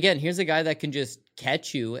 But again, here's a guy that can just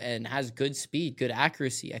catch you and has good speed, good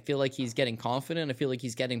accuracy. I feel like he's getting confident. I feel like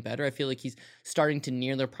he's getting better. I feel like he's starting to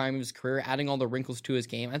near the prime of his career, adding all the wrinkles to his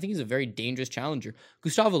game. I think he's a very dangerous challenger.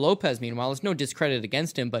 Gustavo Lopez, meanwhile, there's no discredit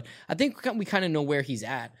against him, but I think we kind of know where he's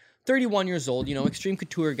at. 31 years old, extreme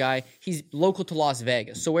couture guy. He's local to Las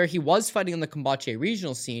Vegas. So where he was fighting on the Combache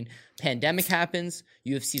regional scene, pandemic happens,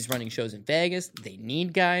 UFC's running shows in Vegas, they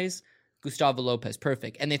need guys. Gustavo Lopez,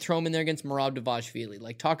 perfect. And they throw him in there against Merab Dvalishvili.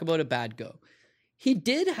 Like, talk about a bad go. He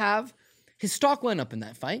did have, his stock went up in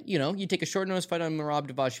that fight. You take a short notice fight on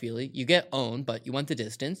Merab Dvalishvili, you get owned, but you went the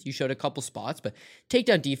distance. You showed a couple spots, but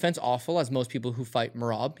takedown defense, awful, as most people who fight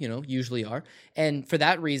Merab, usually are. And for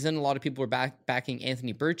that reason, a lot of people were backing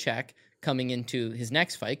Anthony Burchak coming into his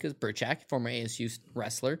next fight, because Burchak, former ASU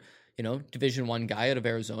wrestler, Division I guy out of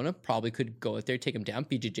Arizona, probably could go out there, take him down.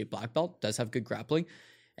 BJJ black belt, does have good grappling.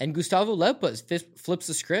 And Gustavo Lopez flips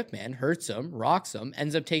the script, man, hurts him, rocks him,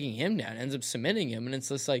 ends up taking him down, ends up submitting him. And it's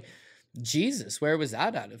just like, Jesus, where was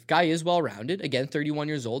that out of? Guy is well-rounded. Again, 31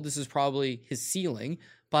 years old. This is probably his ceiling.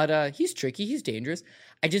 But he's tricky. He's dangerous.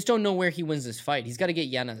 I just don't know where he wins this fight. He's got to get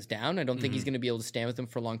Yanez down. I don't think he's going to be able to stand with him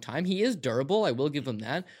for a long time. He is durable. I will give him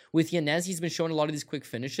that. With Yanez, he's been showing a lot of these quick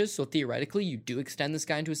finishes. So theoretically, you do extend this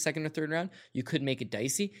guy into a second or third round. You could make it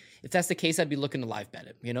dicey. If that's the case, I'd be looking to live bet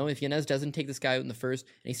it. If Yanez doesn't take this guy out in the first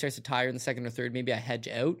and he starts to tire in the second or third, maybe I hedge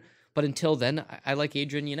out. But until then, I like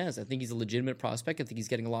Adrian Yanez. I think he's a legitimate prospect. I think he's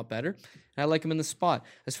getting a lot better. And I like him in the spot.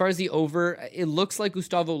 As far as the over, it looks like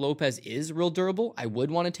Gustavo Lopez is real durable. I would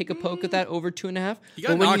want to take a poke at that over 2.5. He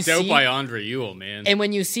got knocked out by Andre Ewell, man. And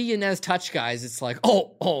when you see Yanez touch guys, it's like,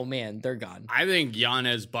 oh man, they're gone. I think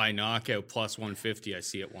Yanez by knockout plus 150 I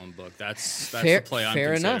see at one book. That's the play I'm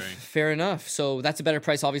considering. Fair enough. So that's a better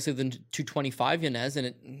price, obviously, than 225 Yanez. And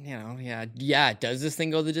it, does this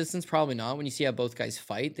thing go the distance? Probably not. When you see how both guys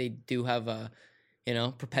fight, they do have a,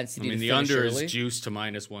 propensity to finish the under early. is juiced to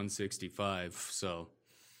minus 165, so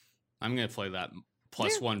I'm going to play that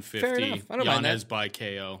plus 150. Yanez by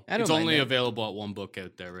KO. It's only available at one book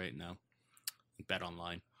out there right now. Bet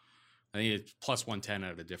online. I think it's plus 110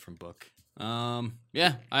 at a different book.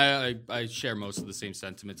 I share most of the same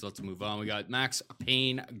sentiments. Let's move on. We got Max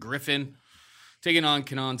Payne Griffin taking on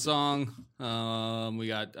Kenan Song. We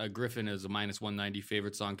got Griffin as a minus 190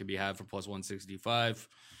 favorite. Song could be had for plus 165.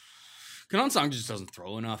 Kenan Song just doesn't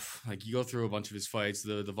throw enough. Like, you go through a bunch of his fights,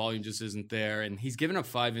 the volume just isn't there, and he's given up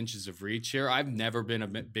 5 inches of reach here. I've never been a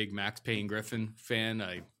big Max Payne Griffin fan.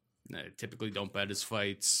 I typically don't bet his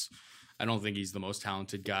fights. I don't think he's the most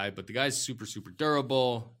talented guy, but the guy's super, super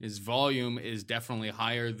durable. His volume is definitely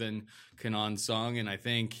higher than Kenan Song, and I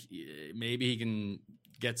think maybe he can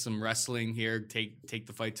get some wrestling here, take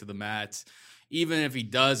the fight to the mat. Even if he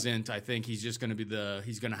doesn't, I think he's just going to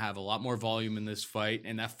he's going to have a lot more volume in this fight.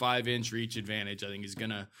 And that 5-inch reach advantage, I think, is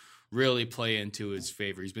going to really play into his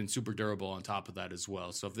favor. He's been super durable on top of that as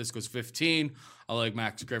well. So if this goes 15, I like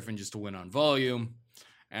Max Griffin just to win on volume.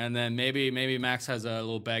 And then maybe Max has a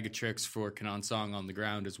little bag of tricks for Kenan Song on the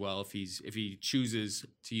ground as well if he chooses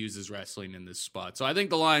to use his wrestling in this spot. So I think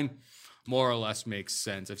the line more or less makes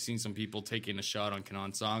sense. I've seen some people taking a shot on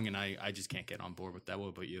Kenan Song, and I just can't get on board with that. What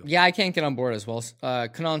about you? Yeah, I can't get on board as well.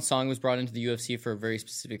 Kenan Song was brought into the UFC for a very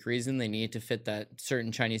specific reason. They needed to fit that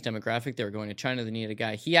certain Chinese demographic. They were going to China. They needed a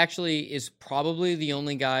guy. He actually is probably the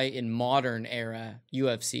only guy in modern era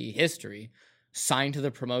UFC history signed to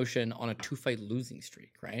the promotion on a 2-fight losing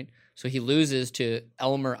streak, right? So he loses to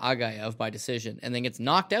Elmer Agaev by decision and then gets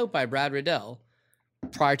knocked out by Brad Riddell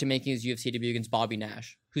prior to making his UFC debut against Bobby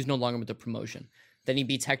Nash, who's no longer with the promotion. Then he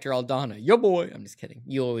beats Hector Aldana. Yo, boy. I'm just kidding.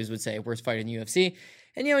 You always would say worst fight in the UFC.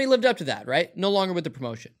 And, he lived up to that, right? No longer with the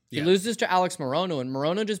promotion. He loses to Alex Morono, and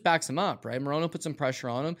Morono just backs him up, right? Morono puts some pressure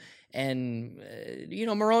on him. And,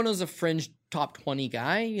 Morono's a fringe top 20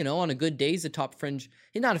 guy. On a good day, he's a top fringe.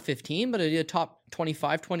 He's not a 15, but a top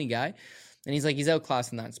 25, 20 guy. And he's like, he's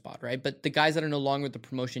outclassed in that spot, right? But the guys that are no longer with the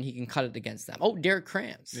promotion, he can cut it against them. Oh, Derek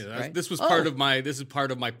Kranz. Yeah, right? this was part of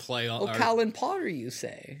my play. Calvin Potter, you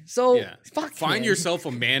say. So find yourself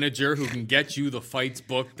a manager who can get you the fights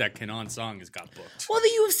booked that Kenan Song has got booked. Well, the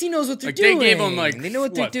UFC knows what they're doing. They gave him they know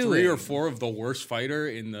what they're doing. 3 or 4 of the worst fighter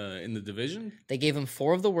in the division. They gave him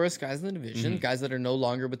 4 of the worst guys in the division, guys that are no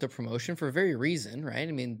longer with the promotion for a very reason, right?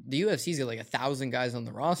 I mean, the UFC's got like 1,000 guys on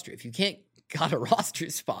the roster. If you can't got a roster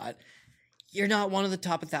spot, you're not one of the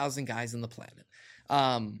top 1,000 guys on the planet.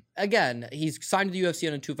 Again, he's signed to the UFC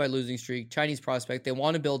on a 2-fight losing streak. Chinese prospect. They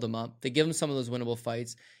want to build him up. They give him some of those winnable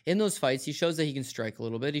fights. In those fights, he shows that he can strike a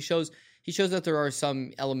little bit. He shows that there are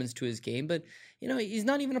some elements to his game, but he's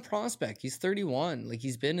not even a prospect. He's 31. Like,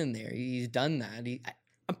 he's been in there. He's done that.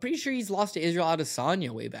 I'm pretty sure he's lost to Israel Adesanya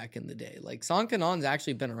way back in the day. Like, Song Kanon's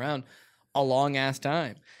actually been around a long ass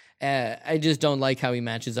time. I just don't like how he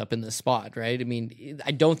matches up in this spot, right? I mean,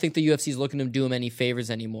 I don't think the UFC is looking to do him any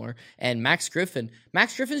favors anymore. And Max Griffin's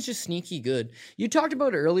just sneaky good. You talked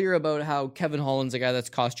about earlier about how Kevin Holland's a guy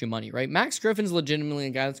that's cost you money, right? Max Griffin's legitimately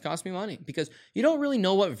a guy that's cost me money because you don't really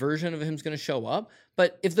know what version of him's going to show up.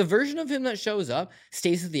 But if the version of him that shows up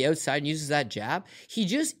stays at the outside and uses that jab, he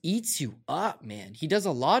just eats you up, man. He does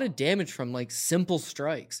a lot of damage from like simple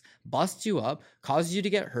strikes, busts you up, causes you to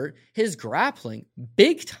get hurt. His grappling,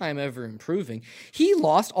 big time ever improving. He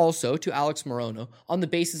lost also to Alex Morono on the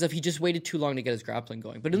basis of he just waited too long to get his grappling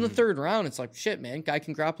going. But in the third round, it's like, shit, man, guy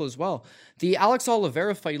can grapple as well. The Alex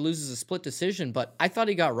Oliveira fight, he loses a split decision, but I thought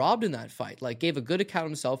he got robbed in that fight. Like, gave a good account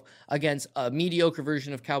of himself against a mediocre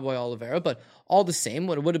version of Cowboy Oliveira, but all the same,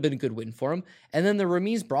 it would have been a good win for him. And then the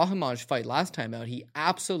Ramiz Brahimaj fight last time out, he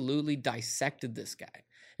absolutely dissected this guy.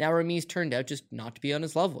 Now, Ramiz turned out just not to be on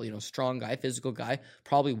his level. Strong guy, physical guy,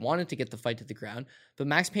 probably wanted to get the fight to the ground, but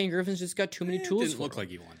Max Payne Griffin's just got too many tools. It didn't look like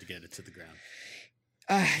he wanted to get it to the ground.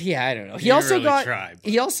 Yeah, I don't know. He also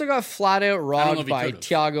got flat out robbed by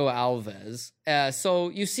Thiago Alves. So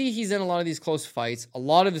you see he's in a lot of these close fights. A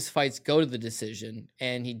lot of his fights go to the decision,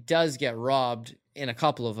 and he does get robbed in a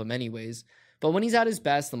couple of them anyways. But when he's at his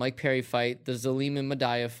best, the Mike Perry fight, the Zalim and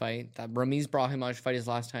Madaya fight, that Ramiz Brahimaj fight his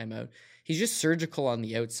last time out, he's just surgical on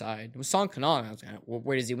the outside. With Song Kanon, I was like, well,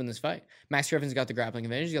 where does he win this fight? Max Griffin's got the grappling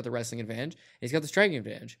advantage, he's got the wrestling advantage, and he's got the striking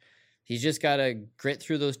advantage. He's just got to grit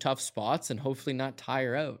through those tough spots and hopefully not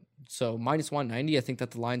tire out. So minus 190, I think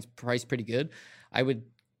that the line's priced pretty good. I would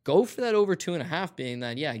go for that over 2.5, being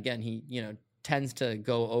that, yeah, again, he, tends to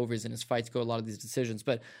go overs in his fights, go a lot of these decisions,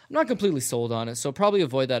 but I'm not completely sold on it. So probably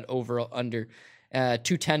avoid that over under.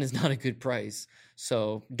 210 is not a good price.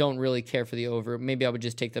 So don't really care for the over. Maybe I would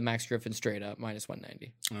just take the Max Griffin straight up, minus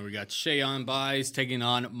 190. We got Cheyan Buys taking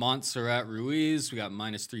on Montserrat Ruiz. We got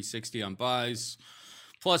minus 360 on Buys,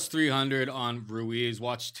 plus 300 on Ruiz.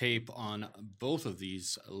 Watch tape on both of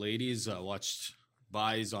these ladies. Watched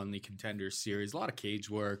Buys on the Contender Series. A lot of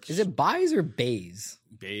cage work. Is it Buys or Bays?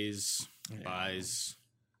 Bays. Buys.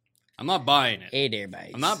 I'm not buying it. Hey there,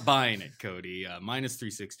 Buys. I'm not buying it, Cody. Minus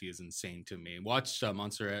 360 is insane to me. Watched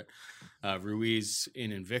Montserrat Ruiz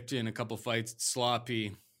in Invicta in a couple fights. It's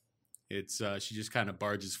sloppy. It's she just kind of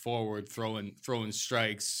barges forward, throwing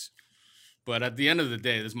strikes. But at the end of the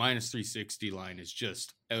day, this minus 360 line is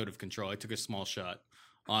just out of control. I took a small shot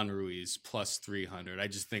on Ruiz, plus 300. I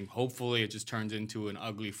just think hopefully it just turns into an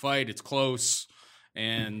ugly fight. It's close.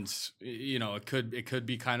 And it could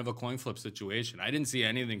be kind of a coin flip situation. I didn't see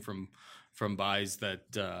anything from Buys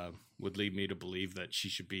that would lead me to believe that she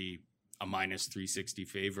should be a minus 360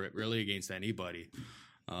 favorite really against anybody.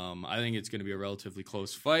 I think it's going to be a relatively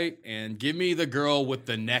close fight. And give me the girl with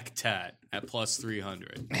the neck tat at plus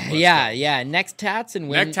 300. Yeah. Neck tats and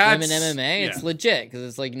women MMA, it's legit because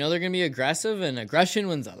it's like, they're going to be aggressive, and aggression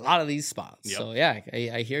wins a lot of these spots. Yep. So, yeah,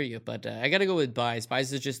 I hear you. But I got to go with Buys.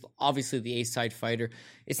 Buys is just obviously the A-side fighter.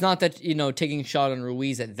 It's not that, taking a shot on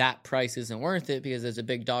Ruiz at that price isn't worth it because there's a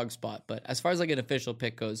big dog spot. But as far as like an official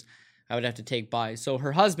pick goes, I would have to take Buys. So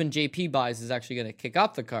her husband, JP Buys, is actually going to kick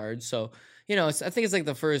up the card. So, I think it's like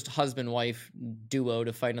the first husband-wife duo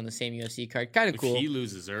to fight on the same UFC card. Kind of cool. If he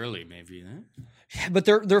loses early, maybe. Yeah, but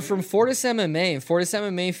they're from Fortis MMA, and Fortis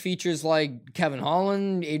MMA features like Kevin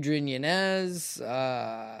Holland, Adrian Yanez.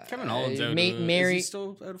 Kevin Holland's out. Is he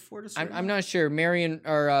still out of Fortis? I'm not sure.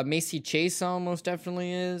 Macy Chase almost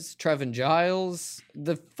definitely is. Trevin Giles.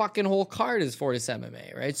 The fucking whole card is Fortis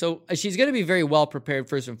MMA, right? So she's going to be very well prepared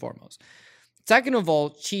first and foremost. Second of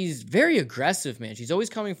all, she's very aggressive, man. She's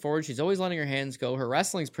always coming forward. She's always letting her hands go. Her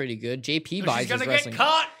wrestling's pretty good. JP Buys is wrestling. She's gonna get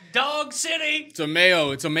caught, Dog City. It's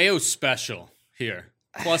a Mayo special here.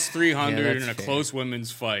 Plus 300 in a close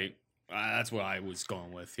women's fight That's what I was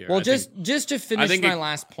going with here. Well, just to finish my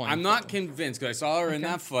last point. I'm not convinced because I saw her in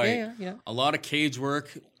that fight. Yeah. A lot of cage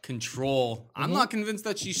work, control. I'm not convinced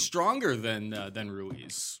that she's stronger than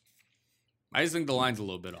Ruiz. I just think the line's a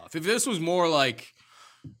little bit off. If this was more like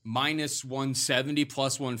minus 170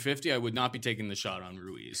 plus 150, I would not be taking the shot on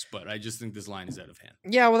Ruiz, but I just think this line is out of hand.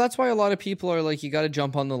 Yeah, well, that's why a lot of people are like, you got to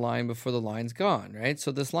jump on the line before the line's gone, right?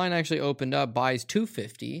 So this line actually opened up, buys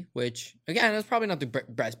 250, which again, that's probably not the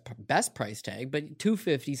best price tag, but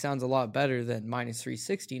 250 sounds a lot better than minus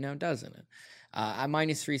 360 now, doesn't it? At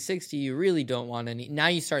minus 360, you really don't want any. Now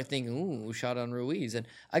you start thinking, ooh, shot on Ruiz. And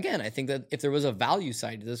again, I think that if there was a value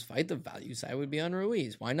side to this fight, the value side would be on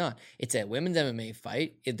Ruiz. Why not? It's a women's MMA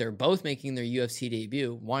fight. If they're both making their UFC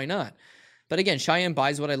debut, why not? But again, Cheyenne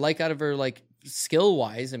buys what I like out of her, like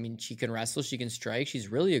skill-wise. I mean, she can wrestle, she can strike. She's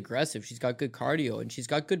really aggressive. She's got good cardio, and she's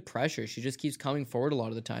got good pressure. She just keeps coming forward a lot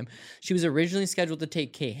of the time. She was originally scheduled to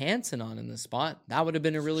take Kay Hansen on in the spot. That would have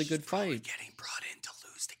been a really good fight. Getting brought in to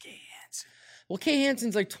lose to Kay Hansen. Well, Kay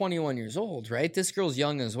Hansen's like 21 years old, right? This girl's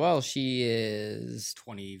young as well. She is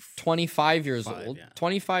 25 years old. Yeah.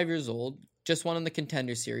 25 years old. Just won in the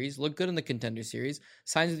Contender Series. Looked good in the Contender Series.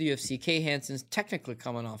 Signs with the UFC. Kay Hansen's technically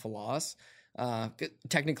coming off a loss.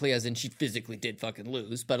 Technically, as in she physically did fucking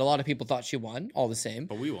lose, but a lot of people thought she won. All the same.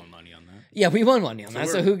 But we won money on that. Yeah, we won money on that.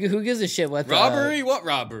 So who gives a shit what robbery? What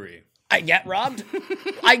robbery? I get robbed.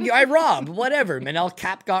 I robbed. Whatever. Manel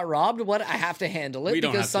Cap got robbed. What? I have to handle it. We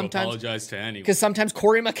don't because have sometimes, to apologize to anyone. Because sometimes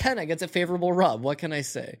Corey McKenna gets a favorable rub. What can I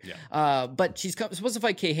say? Yeah. But she's supposed to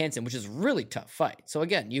fight Kay Hansen, which is a really tough fight. So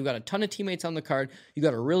again, you've got a ton of teammates on the card. You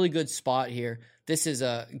got a really good spot here. This is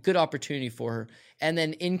a good opportunity for her. And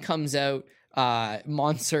then in comes out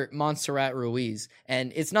Montserrat Ruiz.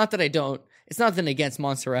 And it's not that it's nothing against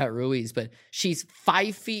Montserrat Ruiz, but she's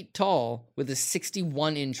 5 feet tall with a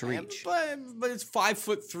 61-inch reach. But it's 5'3",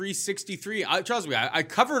 363. Trust me, I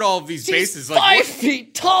covered all of these bases. She's 5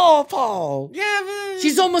 feet tall, Paul. Yeah, but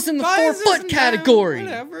she's almost in the 4-foot category.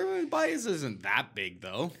 Whatever. Bias isn't that big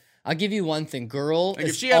though. I'll give you one thing, girl. Like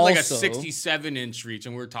if she had like a 67-inch reach,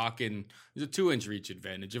 and we're talking, there's a 2-inch reach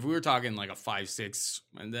advantage. If we were talking like a 5'6",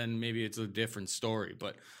 and then maybe it's a different story.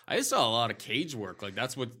 But I just saw a lot of cage work. Like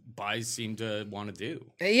that's what buys seem to want to do.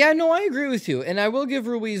 Yeah, no, I agree with you. And I will give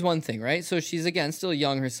Ruiz one thing, right? So she's again still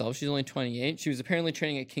young herself. She's only 28. She was apparently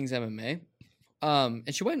training at King's MMA.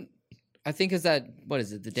 And she went, I think is that, what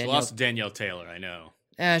is it? She lost to Danielle Taylor, I know.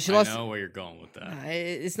 She lost. I know where you're going with that.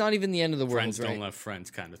 It's not even the end of the world. Friends right? don't love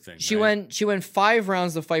friends, kind of thing. She went 5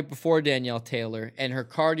 rounds the fight before Danielle Taylor, and her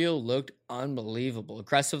cardio looked unbelievable,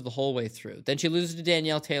 aggressive the whole way through. Then she loses to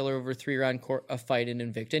Danielle Taylor over a 3-round fight in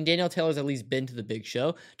Invicta. And Danielle Taylor's at least been to the big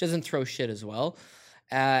show, doesn't throw shit as well.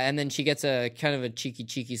 And then she gets a kind of a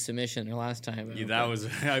cheeky submission her last time. Yeah, that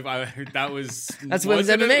was that's women's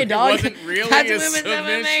MMA, dog. It wasn't really that's a women's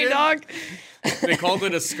submission. MMA, dog. They called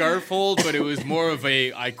it a scarf hold, but it was more of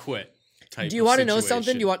a I quit type. Do you want to know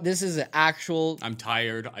something? This is an actual. I'm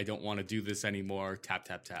tired. I don't want to do this anymore. Tap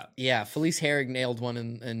tap tap. Yeah, Felice Herrig nailed one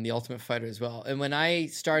in the Ultimate Fighter as well. And when I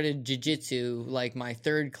started jiu-jitsu, like my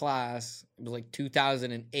 3rd class, it was like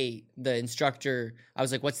 2008. The instructor, I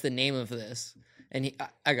was like, "What's the name of this?" And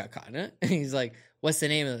I got caught in it. And he's like, "What's the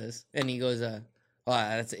name of this?" And he goes,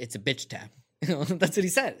 it's a bitch tap." That's what he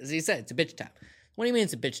said. He said, "It's a bitch tap." What do you mean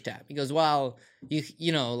it's a bitch tap? He goes, well,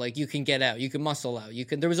 you know, like you can get out, you can muscle out,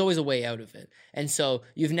 there was always a way out of it. And so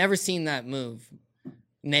you've never seen that move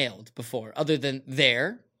nailed before, other than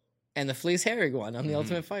there and the Felice Herrig one on the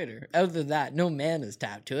Ultimate Fighter. Other than that, no man has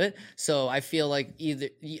tapped to it. So I feel like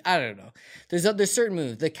I don't know. There's certain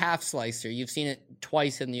moves. The calf slicer, you've seen it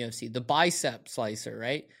twice in the UFC. The bicep slicer,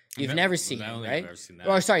 right? You've never seen it, right? Never seen that.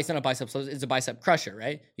 Or sorry, it's not a bicep slicer, it's a bicep crusher,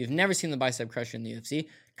 right? You've never seen the bicep crusher in the UFC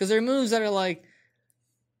because there are moves that are like,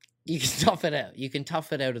 you can tough it out. You can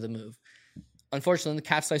tough it out of the move. Unfortunately, the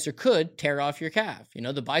calf slicer could tear off your calf. You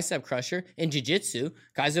know, the bicep crusher in jiu-jitsu,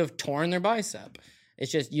 guys have torn their bicep.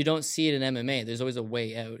 It's just you don't see it in MMA. There's always a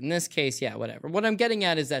way out. In this case, yeah, whatever. What I'm getting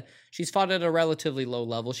at is that she's fought at a relatively low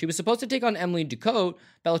level. She was supposed to take on Emily Ducote,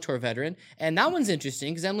 Bellator veteran, and that one's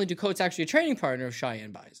interesting because Emily Ducote's actually a training partner of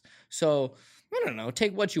Cheyenne Buys. So I don't know,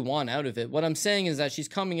 take what you want out of it. What I'm saying is that she's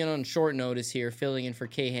coming in on short notice here, filling in for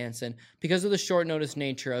Kay Hansen. Because of the short notice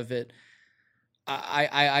nature of it,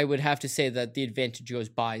 I would have to say that the advantage goes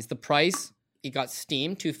Buys. The price, it got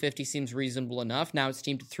steamed. $250 seems reasonable enough. Now it's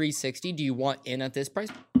steamed to $360. Do you want in at this price?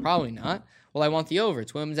 Probably not. Well, I want the over.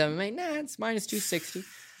 It's women's MMA. Nah, it's minus $260.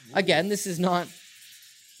 Again, this is not...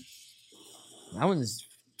 That one's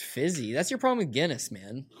fizzy. That's your problem with Guinness,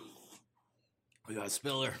 man. We got a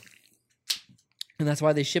spiller. And that's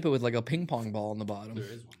why they ship it with like a ping pong ball on the bottom. There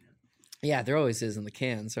is one. Yeah, there always is in the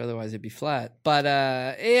cans, otherwise it'd be flat. But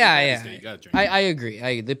yeah. You gotta drink. I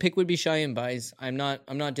agree. The pick would be Cheyenne Buys. I'm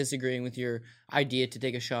not disagreeing with your idea to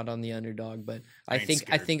take a shot on the underdog, but I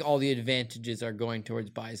think all the advantages are going towards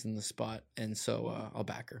Buys in the spot, and so I'll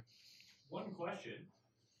back her. One question.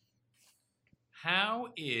 How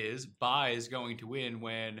is Buys going to win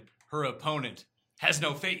when her opponent has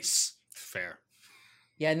no face? Fair.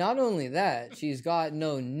 Yeah, not only that, she's got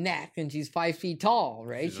no neck and she's 5 feet tall,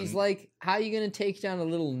 right? She's like, how are you going to take down a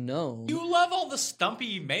little gnome? You love all the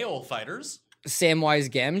stumpy male fighters.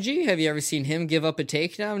 Samwise Gamgee, have you ever seen him give up a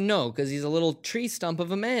takedown? No, because he's a little tree stump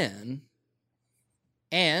of a man.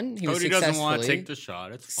 And he Cody was doesn't want to take the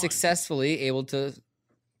shot. It's fine. successfully able to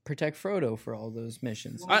protect Frodo for all those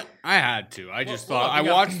missions. I had to. I just thought I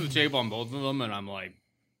watched the tape on both of them, and I'm like,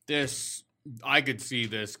 this. I could see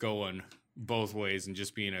this going both ways and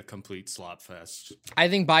just being a complete slop fest. I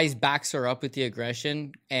think Buys backs her up with the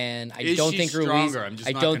aggression, and I Is don't she think Ruiz. stronger? I'm just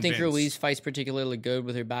I not don't think convinced. Ruiz fights particularly good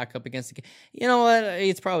with her back up against the. You know what?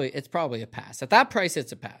 It's probably a pass. At that price,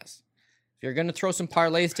 it's a pass. If you're gonna throw some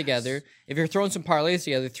parlays together,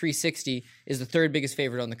 360 is the third biggest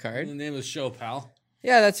favorite on the card. The name was Show Pal.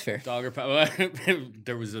 Yeah, that's fair. Dogger Pal.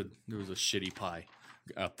 there was a shitty pie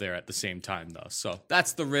up there at the same time though, so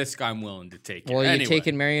that's the risk I'm willing to take. Well, anyway. you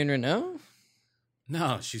taking Marion Renault?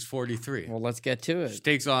 No, she's 43. Well, let's get to She it.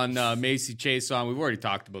 takes on Macy Chase on. We've already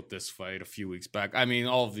talked about this fight a few weeks back. I mean,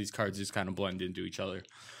 all of these cards just kind of blend into each other. It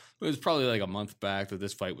was probably like a month back that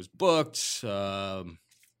this fight was booked.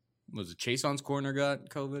 Was it Chase on's corner got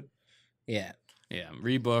COVID? Yeah. Yeah,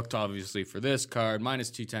 rebooked obviously for this card.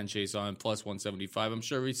 Minus 210 Chase on, plus 175. I'm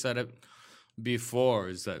sure we said it before,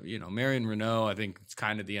 is that, Marion Renault, I think it's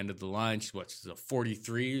kind of the end of the line. She's a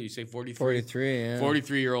 43? You say 43? 43, yeah.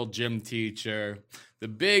 43-year-old gym teacher. The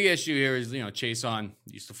big issue here is, Chase on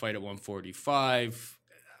used to fight at 145.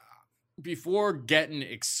 Before getting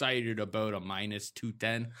excited about a minus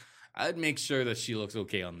 210, I'd make sure that she looks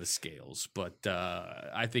okay on the scales. But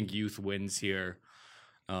I think youth wins here.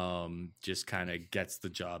 Just kind of gets the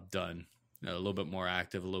job done. A little bit more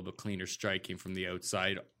active, a little bit cleaner striking from the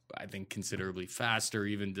outside. I think considerably faster,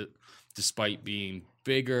 even despite being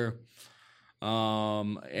bigger.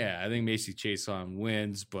 I think Macy Chase on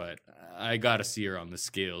wins, but I got to see her on the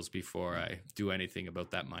scales before I do anything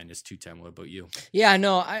about that minus 210. What about you? Yeah,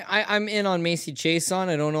 no, I'm in on Macy Chase on.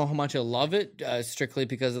 I don't know how much I love it, strictly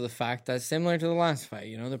because of the fact that similar to the last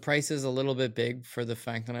fight, the price is a little bit big for the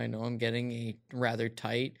fact that I know I'm getting a rather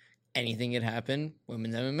tight, anything could happen,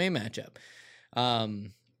 women's MMA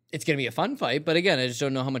matchup. It's going to be a fun fight, but again, I just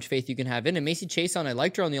don't know how much faith you can have in it. Macy Chase on, I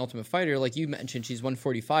liked her on The Ultimate Fighter. Like you mentioned, she's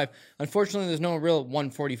 145. Unfortunately, there's no real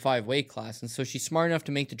 145 weight class, and so she's smart enough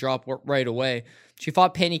to make the drop right away. She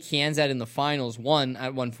fought Penny Kianzad in the finals, won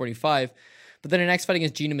at 145, but then her next fight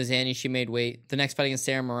against Gina Mazzani, she made weight. The next fight against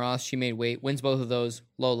Sarah Moras, she made weight. Wins both of those,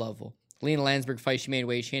 low level. Lena Landsberg fight, she made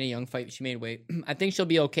weight. Shayna Young fight, she made weight. I think she'll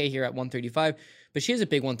be okay here at 135, but she is a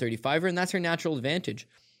big 135er, and that's her natural advantage.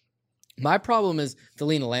 My problem is the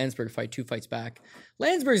Lena Landsberg fight 2 fights back.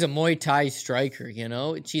 Landsberg's a Muay Thai striker,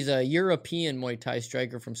 She's a European Muay Thai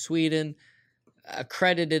striker from Sweden.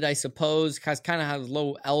 Accredited, I suppose. Kind of has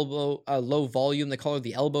low volume. They call her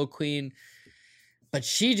the elbow queen. But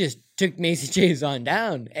she just took Macy Chase on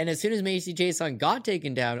down. And as soon as Macy Chase on got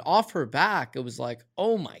taken down, off her back, it was like,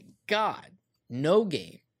 oh my God. No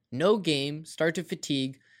game. No game. Start to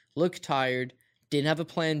fatigue. Look tired. Didn't have a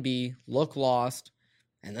plan B. Look lost.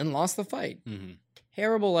 And then lost the fight. Mm-hmm.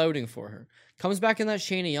 Terrible outing for her. Comes back in that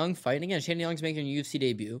Shayna Young fight. And again, Shayna Young's making a UFC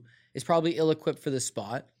debut. Is probably ill-equipped for this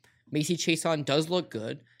spot. Macy Chase on does look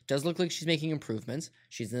good. Does look like she's making improvements.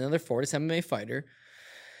 She's another Fortis MMA fighter.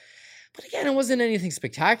 But again, it wasn't anything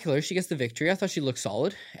spectacular. She gets the victory. I thought she looked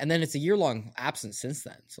solid. And then it's a year-long absence since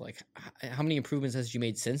then. So, how many improvements has she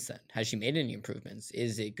made since then? Has she made any improvements?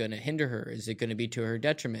 Is it going to hinder her? Is it going to be to her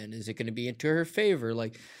detriment? Is it going to be to her favor?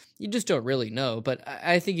 You just don't really know. But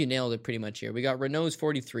I think you nailed it pretty much here. We got Renault's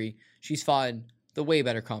 43. She's fought the way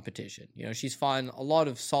better competition. She's fought a lot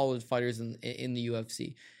of solid fighters in the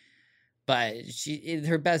UFC. But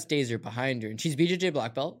her best days are behind her. And she's BJJ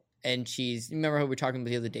black belt. And remember how we were talking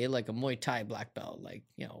about the other day, like a Muay Thai black belt,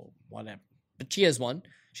 whatever. But she has one.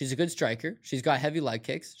 She's a good striker. She's got heavy leg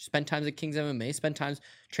kicks. She spent time at King's MMA, spent time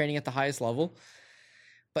training at the highest level.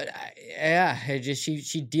 But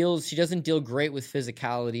she doesn't deal great with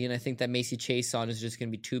physicality, and I think that Macy Chase on is just going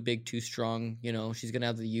to be too big, too strong. She's going to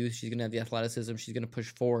have the youth, she's going to have the athleticism, she's going to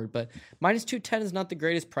push forward. But minus 210 is not the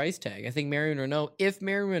greatest price tag. I think Marion Renault, if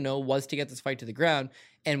Marion Renault was to get this fight to the ground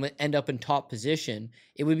and would end up in top position,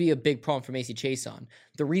 it would be a big problem for Macy Chase on.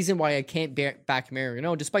 The reason why I can't back Marion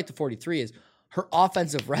Renault, despite the 43, is Her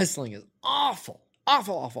offensive wrestling is awful.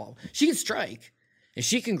 Awful. She can strike and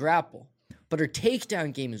she can grapple, but her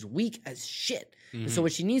takedown game is weak as shit. And so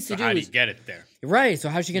what she needs to do how do is you get it there? Right. So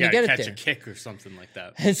how's she going to get it there? Catch a kick or something like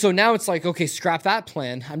that. And so now it's like, okay, scrap that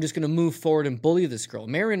plan. I'm just going to move forward and bully this girl.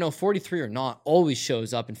 Mariano, 43 or not, always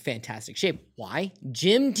shows up in fantastic shape. Why?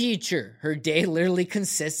 Gym teacher. Her day literally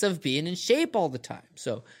consists of being in shape all the time.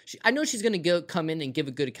 So I know she's going to come in and give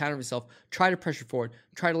a good account of herself, try to pressure forward,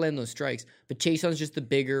 try to land those strikes. But Chasen's just the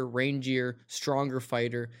bigger, rangier, stronger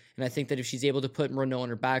fighter. And I think that if she's able to put Renault on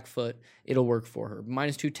her back foot, it'll work for her.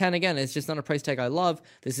 Minus 210, again, it's just not a price tag I love.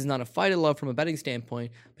 This is not a fight I love from a betting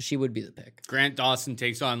standpoint, but she would be the pick. Grant Dawson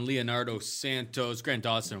takes on Leonardo Santos. Grant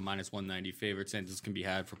Dawson, a minus 190 favorite. Santos can be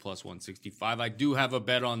had for plus 165. I do have a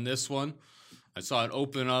bet on this one. I saw it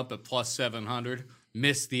open up at plus 700.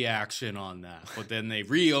 Missed the action on that. But then they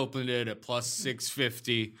reopened it at plus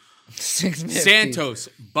 650. 650. Santos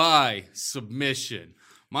by submission.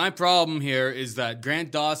 My problem here is that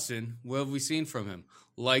Grant Dawson, what have we seen from him?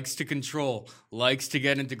 Likes to control, likes to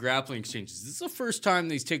get into grappling exchanges. This is the first time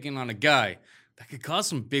that he's taking on a guy that could cause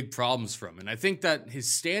some big problems for him. And I think that his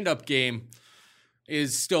stand-up game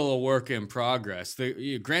is still a work in progress.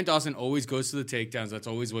 Grant Dawson always goes to the takedowns. That's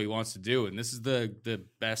always what he wants to do. And this is the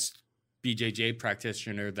best BJJ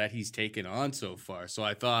practitioner that he's taken on so far. So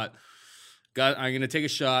I thought, I'm going to take a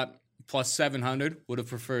shot. Plus 700, would have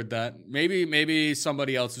preferred that. Maybe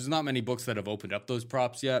somebody else. There's not many books that have opened up those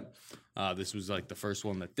props yet. This was like the first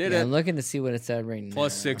one that did it. I'm looking to see what it's at right now.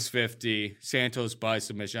 Plus 650, Santos by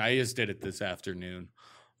submission. I just did it this afternoon.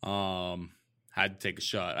 Had to take a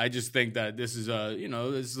shot. I just think that this is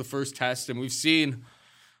this is the first test, and we've seen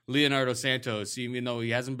Leonardo Santos, even though he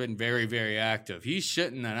hasn't been very, very active, he's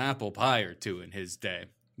shitting an apple pie or two in his day.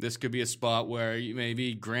 This could be a spot where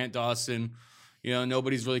maybe Grant Dawson,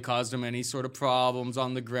 nobody's really caused him any sort of problems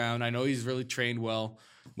on the ground. I know he's really trained well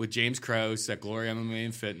with James Krause at Glory MMA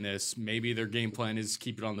and Fitness. Maybe their game plan is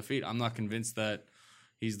keep it on the feet. I'm not convinced that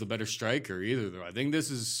he's the better striker either, though. I think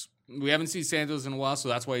we haven't seen Santos in a while, so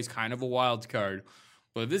that's why he's kind of a wild card.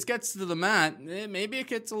 But if this gets to the mat, maybe it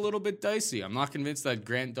gets a little bit dicey. I'm not convinced that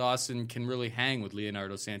Grant Dawson can really hang with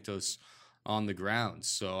Leonardo Santos on the ground.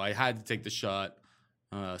 So I had to take the shot.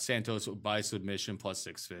 Santos by submission plus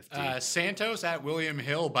 650. Santos at William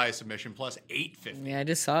Hill by submission plus 850. Yeah, I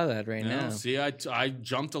just saw that right now. See, I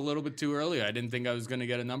jumped a little bit too early. I didn't think I was going to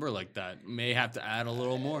get a number like that. May have to add a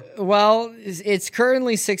little more. Well, it's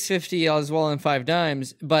currently 650 as well in 5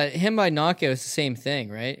 dimes, but him by knockout is the same thing,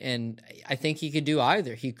 right? And I think he could do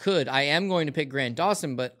either. He could. I am going to pick Grant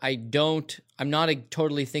Dawson, but I'm not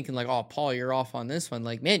totally thinking like, oh, Paul, you're off on this one.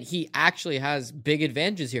 Like, man, he actually has big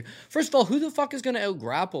advantages here. First of all, who the fuck is going to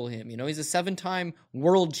out-grapple him? He's a 7-time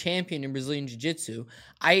world champion in Brazilian Jiu-Jitsu.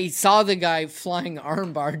 I saw the guy flying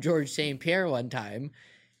armbar George St. Pierre one time.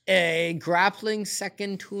 Grappling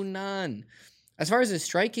second to none. As far as his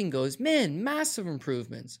striking goes, man, massive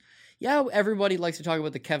improvements. Yeah, everybody likes to talk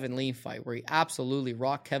about the Kevin Lee fight where he absolutely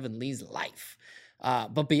rocked Kevin Lee's life.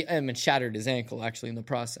 And shattered his ankle actually in the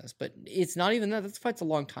process. But it's not even that. That fight's a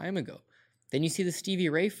long time ago. Then you see the Stevie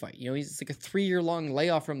Ray fight. He's like a 3-year-long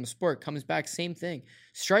layoff from the sport. Comes back, same thing.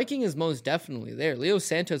 Striking is most definitely there. Leo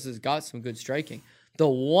Santos has got some good striking. The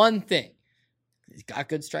one thing, he's got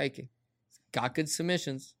good striking. He's got good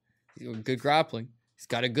submissions. He's got good grappling. He's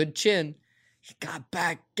got a good chin. He got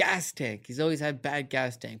bad gas tank. He's always had bad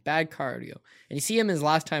gas tank, bad cardio. And you see him his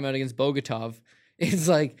last time out against Bogatov. It's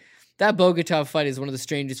like, that Bogatov fight is one of the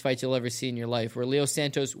strangest fights you'll ever see in your life, where Leo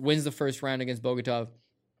Santos wins the first round against Bogatov,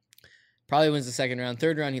 probably wins the second round.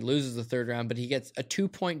 Third round, he loses the third round, but he gets a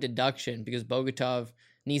 2-point deduction because Bogatov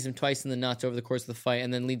knees him twice in the nuts over the course of the fight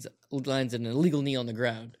and then lands an illegal knee on the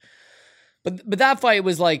ground. But that fight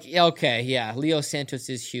was like, okay, yeah, Leo Santos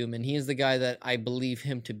is human. He is the guy that I believe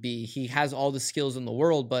him to be. He has all the skills in the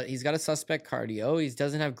world, but he's got a suspect cardio. He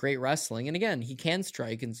doesn't have great wrestling. And again, he can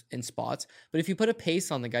strike in spots. But if you put a pace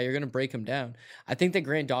on the guy, you're going to break him down. I think that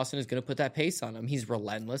Grant Dawson is going to put that pace on him. He's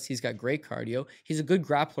relentless. He's got great cardio. He's a good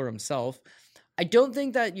grappler himself. I don't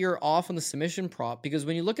think that you're off on the submission prop because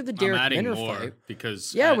when you look at the Derek Minner fight,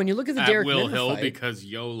 because when you look at the Derek Will Minner Hill fight, because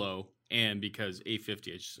YOLO and because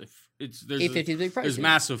 850, there's 850 is a big price. There's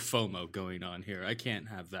massive FOMO going on here. I can't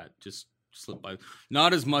have that just slip by.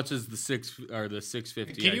 Not as much as the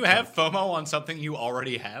 650. Can you have FOMO on something you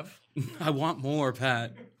already have? I want more,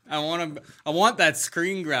 Pat. I want that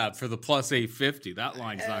screen grab for the plus 850. That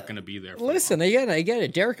line's not going to be there. Listen, I get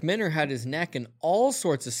it. Derek Minner had his neck in all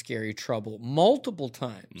sorts of scary trouble multiple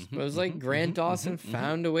times. It was like Grant Dawson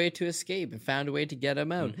found a way to escape and found a way to get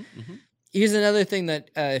him out. Here's another thing that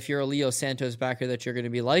if you're a Leo Santos backer that you're going to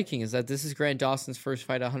be liking is that this is Grant Dawson's first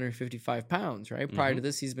fight at 155 pounds, right? Prior to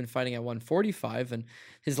this, he's been fighting at 145, and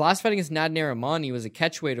his last fight against Nad Narimani was a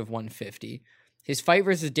catch weight of 150. His fight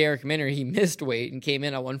versus Derek Minner, he missed weight and came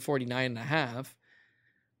in at 149.5.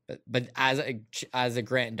 But as a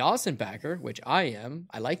Grant Dawson backer, which I am,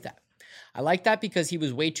 I like that. I like that because he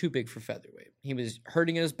was way too big for featherweight. He was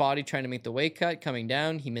hurting in his body trying to make the weight cut, coming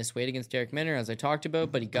down. He missed weight against Derek Minner, as I talked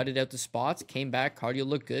about, but he gutted out the spots, came back, cardio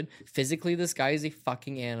looked good. Physically, this guy is a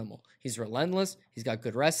fucking animal. He's relentless. He's got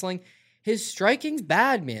good wrestling. His striking's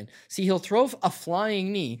bad, man. See, he'll throw a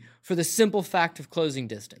flying knee for the simple fact of closing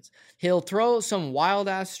distance. He'll throw some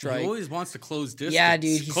wild-ass strike. He always wants to close distance. Yeah,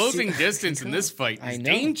 dude. Closing distance in this fight is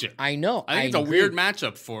danger. I know. I think it's a weird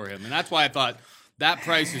matchup for him, and that's why I thought that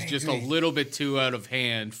price is just a little bit too out of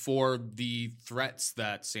hand for the threats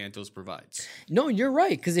that Santos provides. No, you're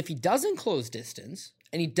right, because if he doesn't close distance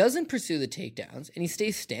and he doesn't pursue the takedowns and he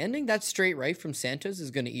stays standing, that straight right from Santos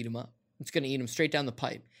is going to eat him up. It's going to eat him straight down the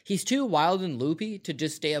pipe. He's too wild and loopy to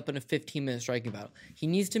just stay up in a 15-minute striking battle. He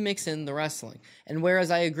needs to mix in the wrestling. And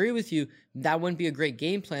whereas I agree with you, that wouldn't be a great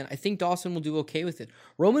game plan, I think Dawson will do okay with it.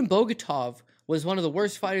 Roman Bogatov was one of the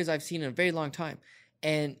worst fighters I've seen in a very long time.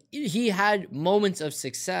 And he had moments of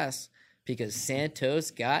success because Santos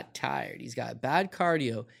got tired. He's got bad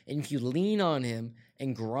cardio. And if you lean on him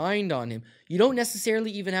and grind on him, you don't necessarily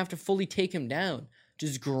even have to fully take him down.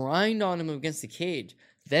 Just grind on him against the cage.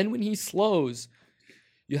 Then when he slows,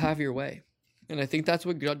 you have your way. And I think that's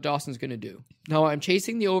what Dawson's going to do. Now, I'm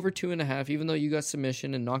chasing the over 2.5, even though you got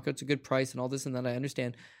submission and knockout's a good price and all this and that, I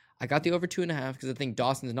understand. I got the over 2.5 because I think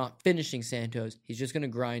Dawson's not finishing Santos. He's just going to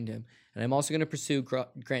grind him. And I'm also going to pursue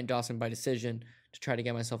Grant Dawson by decision to try to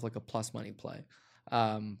get myself like a plus money play.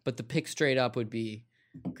 But the pick straight up would be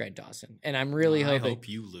Grant Dawson. And I'm really hoping. I hope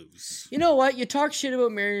you lose. You know what? You talk shit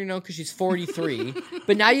about Mariano because she's 43.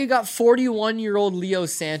 But now you got 41-year-old Leo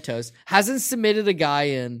Santos. Hasn't submitted a guy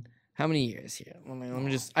in how many years here?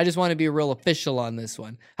 I just want to be real official on this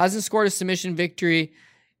one. Hasn't scored a submission victory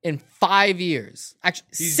in 5 years. Actually,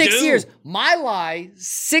 He's 6 due. years. My lie,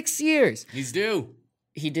 6 years. He's due.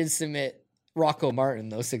 He did submit Rocco Martin,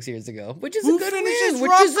 though, 6 years ago, which is Who a good finishes win.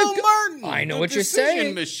 Rocco Martin? I know The what you're decision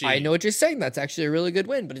saying. machine. I know what you're saying. That's actually a really good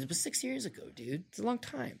win, but it was 6 years ago, dude. It's a long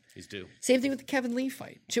time. He's due. Same thing with the Kevin Lee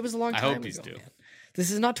fight. Shit was a long time ago. I hope he's due. Man.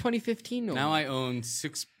 This is not 2015 no Now more. I own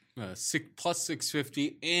plus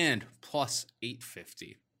 650 and plus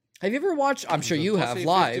 850. Have you ever watched, I'm sure you Plus have,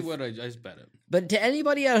 850, live, what I just bet it. but to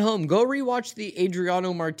anybody at home, go rewatch the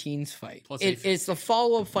Adriano Martins fight. Plus It's the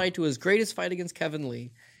follow-up fight to his greatest fight against Kevin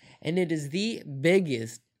Lee, and it is the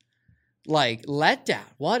biggest, letdown.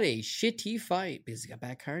 What a shitty fight, because he got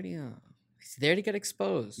bad cardio. He's there to get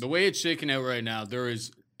exposed. The way it's shaking out right now,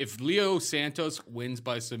 if Leo Santos wins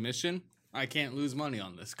by submission, I can't lose money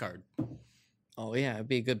on this card. Oh, yeah, it'd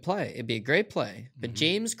be a good play. It'd be a great play. But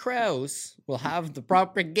James Krause will have the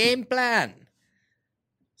proper game plan.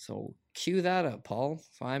 So cue that up, Paul.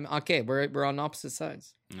 So okay. We're on opposite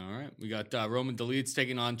sides. All right. We got Roman Dolidze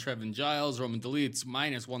taking on Trevin Giles. Roman Dolidze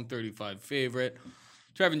minus 135 favorite.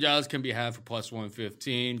 Trevin Giles can be had for plus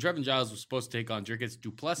 115. Trevin Giles was supposed to take on Dricus Du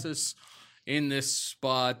Plessis in this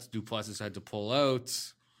spot. Du Plessis had to pull out.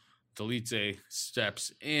 Dolidze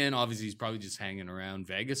steps in. Obviously, he's probably just hanging around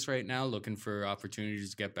Vegas right now, looking for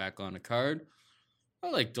opportunities to get back on a card. I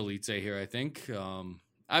like Dolidze here, I think.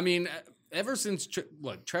 Ever since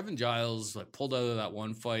Trevin Giles pulled out of that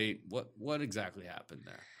one fight, what exactly happened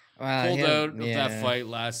there? Pulled out of that fight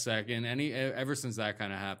last second. Ever since that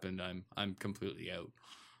kind of happened, I'm completely out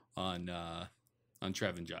on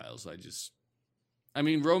Trevin Giles.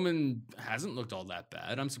 Roman hasn't looked all that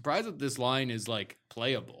bad. I'm surprised that this line is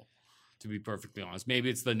playable, to be perfectly honest. Maybe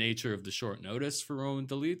it's the nature of the short notice for Roman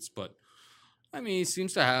Dolidze, but he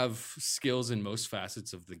seems to have skills in most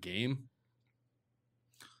facets of the game.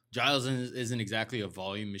 Giles isn't exactly a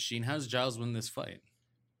volume machine. How does Giles win this fight?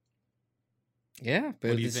 Yeah,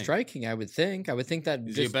 but it's striking, I would think. I would think that...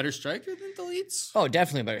 Is he a better striker than Dolidze? Oh,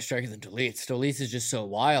 definitely a better striker than Dolidze. Dolidze is just so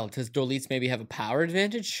wild. Does Dolidze maybe have a power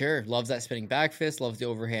advantage? Sure. Loves that spinning back fist, loves the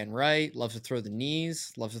overhand right, loves to throw the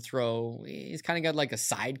knees, loves to throw... He's kind of got a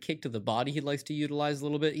side kick to the body he likes to utilize a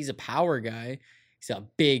little bit. He's a power guy. He's a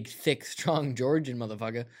big, thick, strong Georgian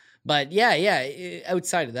motherfucker. But yeah,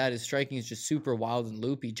 outside of that, his striking is just super wild and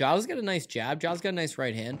loopy. Giles got a nice jab. Giles got a nice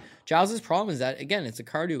right hand. Giles' problem is that, again, it's a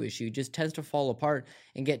cardio issue. He just tends to fall apart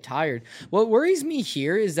and get tired. What worries me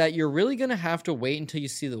here is that you're really going to have to wait until you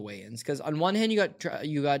see the weigh-ins. Because on one hand,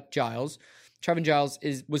 you got Giles. Trevin Giles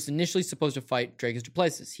was initially supposed to fight Dricus Du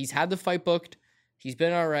Plessis. He's had the fight booked. He's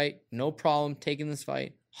been all right. No problem taking this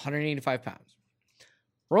fight. 185 pounds.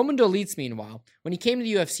 Roman Dolidze, meanwhile, when he came to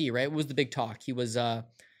the UFC, right, what was the big talk? He was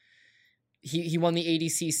he won the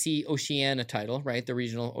ADCC Oceania title, right? The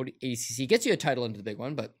regional ADCC gets you a title into the big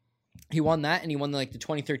one, but he won that, and he won the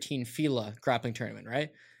 2013 FILA grappling tournament, right?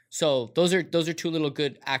 So those are two little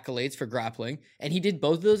good accolades for grappling, and he did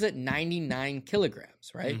both of those at 99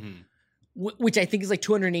 kilograms, right? Which I think is like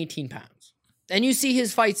 218 pounds. And you see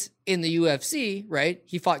his fights in the UFC, right?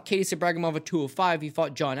 He fought Katie Sabragimov at 205. He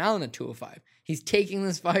fought John Allen at 205. He's taking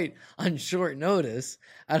this fight on short notice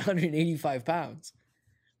at 185 pounds.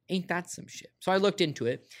 Ain't that some shit? So I looked into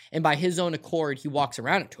it, and by his own accord, he walks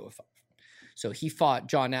around at 205. So he fought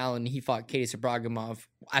John Allen, he fought Katie Sabragimov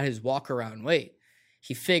at his walk-around weight.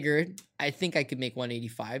 He figured, I think I could make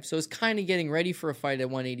 185. So it's kind of getting ready for a fight at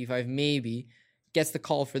 185, maybe. Gets the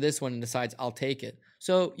call for this one and decides, I'll take it.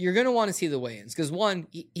 So you're going to want to see the weigh-ins. Because one,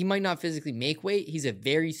 he might not physically make weight. He's a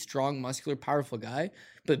very strong, muscular, powerful guy.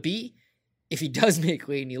 But B, if he does make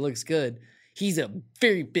weight and he looks good, he's a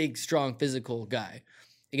very big, strong, physical guy.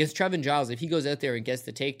 Against Trevin Giles, if he goes out there and gets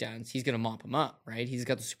the takedowns, he's going to mop him up, right? He's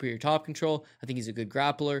got the superior top control. I think he's a good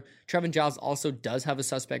grappler. Trevin Giles also does have a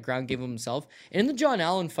suspect ground game of himself. And in the John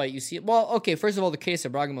Allen fight, you see, well, okay, first of all, the Katie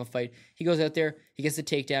Sabragimov fight, he goes out there, he gets the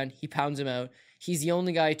takedown, he pounds him out. He's the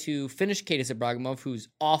only guy to finish Katie Sabragimov, who's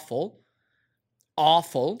awful.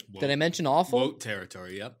 Awful. Whoa. Did I mention awful? Whoa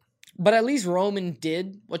territory, yep. But at least Roman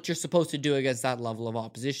did what you're supposed to do against that level of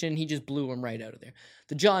opposition. He just blew him right out of there.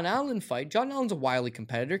 The John Allen fight, John Allen's a wily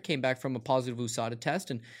competitor, came back from a positive USADA test,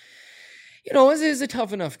 and, you know, is a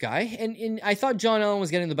tough enough guy. And I thought John Allen was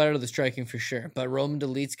getting the better of the striking for sure, but Roman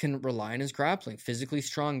Dolidze can rely on his grappling. Physically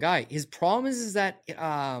strong guy. His problem is that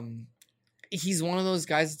he's one of those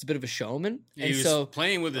guys that's a bit of a showman. Yeah, and he was so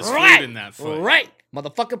playing with his food in that fight. Right.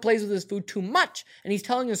 Motherfucker plays with his food too much. And he's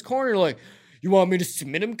telling his corner, like, you want me to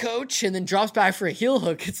submit him, coach? And then drops back for a heel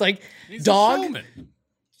hook. It's like, He's dog. a showman.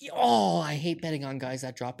 Oh, I hate betting on guys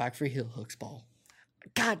that drop back for heel hooks, ball.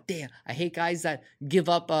 God damn. I hate guys that give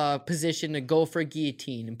up a position to go for a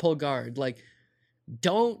guillotine and pull guard. Like,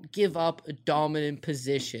 don't give up a dominant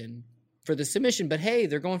position for the submission. But hey,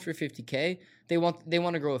 they're going for 50K. They want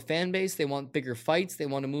to grow a fan base. They want bigger fights. They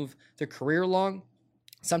want to move their career along.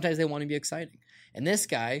 Sometimes they want to be exciting. And this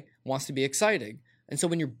guy wants to be exciting. And so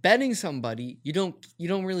when you're betting somebody, you don't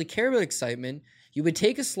really care about excitement. You would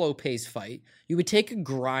take a slow-paced fight. You would take a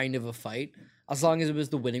grind of a fight as long as it was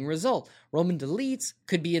the winning result. Roman Dolidze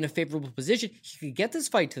could be in a favorable position. He could get this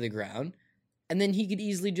fight to the ground, and then he could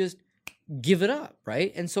easily just give it up,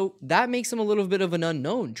 right? And so that makes him a little bit of an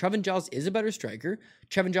unknown. Trevin Giles is a better striker.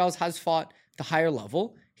 Trevin Giles has fought the higher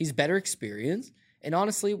level. He's better experienced. And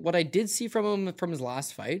honestly, what I did see from him from his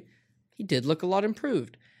last fight, he did look a lot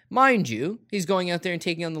improved. Mind you, he's going out there and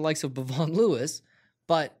taking on the likes of Bevon Lewis,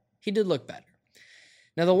 but he did look better.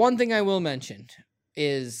 Now, the one thing I will mention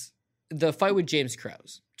is the fight with James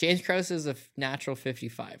Krause. James Krause is a natural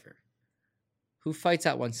 55er who fights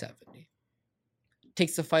at 170.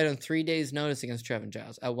 Takes the fight on 3 days' notice against Trevin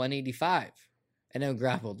Giles at 185 and now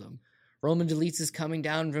grappled him. Roman Dolidze is coming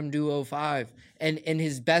down from 205, and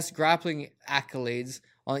his best grappling accolades,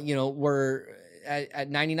 were at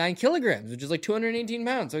 99 kilograms, which is like 218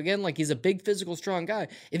 pounds. So again, like, he's a big, physical, strong guy.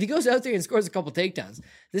 If he goes out there and scores a couple takedowns,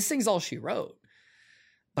 this thing's all she wrote.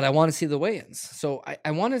 But I want to see the weigh-ins. So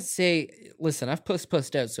I want to say, listen, I've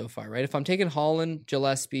pussed out so far, right? If I'm taking Holland,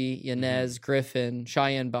 Gillespie, Yanez, Griffin,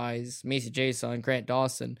 Cheyenne Buys, Macy Jason, Grant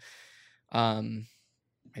Dawson,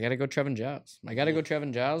 I got to go Trevin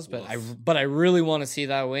Giles. But I really want to see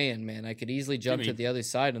that weigh-in, man. I could easily jump to the other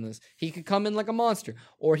side on this. He could come in like a monster,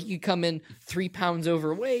 or he could come in 3 pounds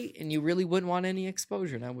overweight, and you really wouldn't want any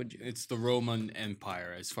exposure, now would you? It's the Roman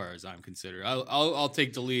Empire, as far as I'm concerned. I'll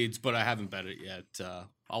take the leads, but I haven't bet it yet.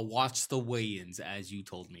 I'll watch the weigh-ins as you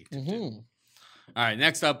told me to do. All right,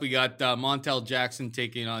 next up we got Montel Jackson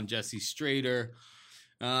taking on Jesse Strader.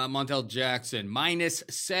 Montel Jackson, minus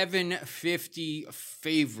 750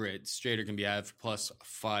 favorite. Strader can be at plus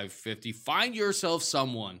 550. Find yourself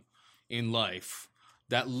someone in life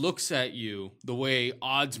that looks at you the way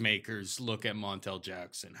odds makers look at Montel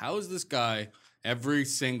Jackson. How is this guy every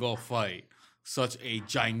single fight such a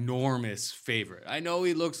ginormous favorite? I know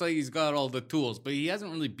he looks like he's got all the tools, but he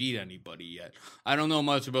hasn't really beat anybody yet. I don't know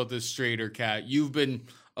much about this Strader cat. You've been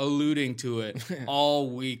alluding to it all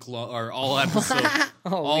week long, or all episode,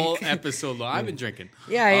 episode long. I've been drinking.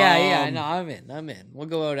 Yeah. No, I'm in. We'll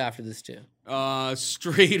go out after this too.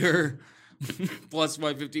 Strader plus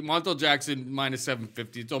 550. Montel Jackson minus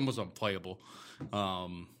 750. It's almost unplayable.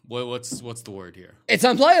 What's the word here? It's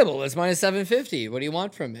unplayable. It's minus 750. What do you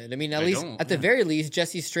want from it? I mean, at the very least,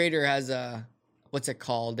 Jesse Strader has a what's it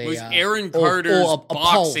called? It was Aaron Carter's a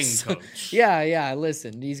boxing pulse. coach. Yeah.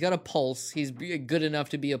 Listen, he's got a pulse. He's good enough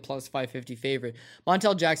to be a plus 550 favorite.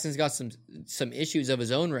 Montel Jackson's got some issues of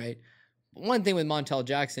his own right. One thing with Montel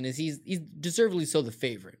Jackson is he's deservedly so the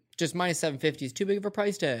favorite. Just minus 750 is too big of a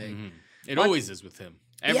price tag. Mm-hmm. It always is with him.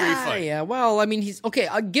 Every fight. Yeah. Well, I mean, he's okay.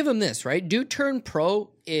 I'll give him this, right? Dude turned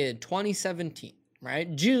pro in 2017,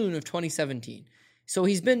 right? June of 2017. So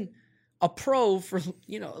he's been a pro for,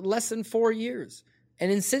 less than 4 years.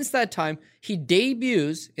 And then since that time, he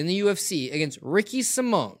debuts in the UFC against Ricky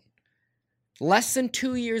Simón. Less than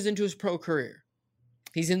 2 years into his pro career.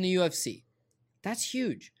 He's in the UFC. That's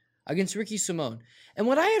huge. Against Ricky Simón. And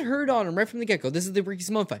what I had heard on him right from the get-go, this is the Ricky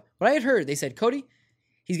Simón fight. What I had heard, they said, Cody,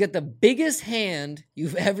 he's got the biggest hand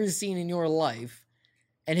you've ever seen in your life,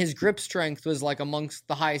 and his grip strength was like amongst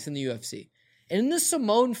the highest in the UFC. And in the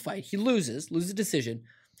Simón fight, he loses decision.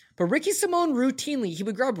 But Ricky Simón routinely, he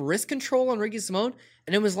would grab wrist control on Ricky Simón,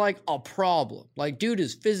 and it was like a problem. Like, dude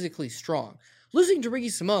is physically strong. Losing to Ricky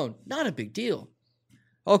Simón, not a big deal.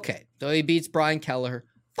 Okay, so he beats Brian Kelleher.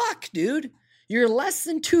 Fuck, dude. You're less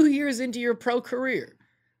than 2 years into your pro career,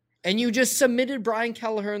 and you just submitted Brian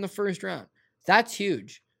Kelleher in the first round. That's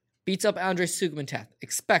huge. Beats up Andre Sugmantath.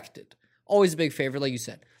 Expected. Always a big favorite, like you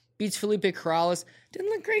said. Beats Felipe Corrales. Didn't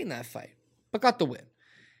look great in that fight, but got the win.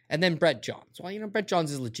 And then Brett Johns. Well, Brett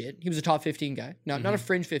Johns is legit. He was a top 15 guy. Not a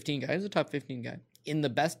fringe 15 guy. He was a top 15 guy in the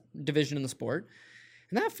best division in the sport.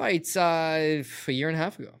 And that fight's a year and a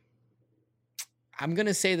half ago. I'm going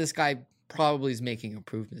to say this guy probably is making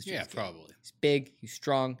improvements. Yeah, probably. He's big. He's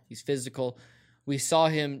strong. He's physical. We saw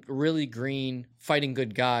him really green, fighting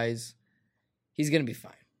good guys. He's going to be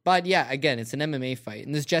fine. But yeah, again, it's an MMA fight.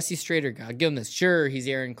 And this Jesse Strader guy, I'll give him this. Sure, he's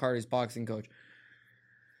Aaron Carter's boxing coach.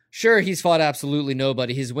 Sure, he's fought absolutely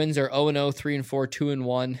nobody. His wins are 0-0, 3-4,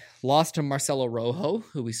 2-1. Lost to Marcelo Rojo,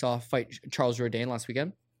 who we saw fight Charles Jourdain last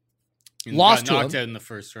weekend. And Lost got to knocked him. out in the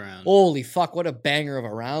first round. Holy fuck, what a banger of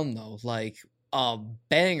a round, though. Like, a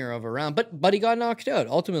banger of a round. But he got knocked out,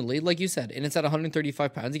 ultimately, like you said. And it's at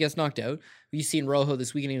 135 pounds. He gets knocked out. You've seen Rojo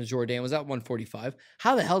this weekend against Jourdain. Was at 145.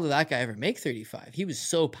 How the hell did that guy ever make 35? He was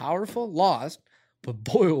so powerful. Lost. But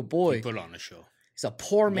boy, oh boy. He put on a show. He's a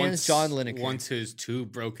poor man's John Lineker. Once his 2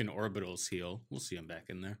 broken orbitals heal, we'll see him back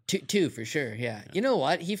in there. Two for sure, yeah. You know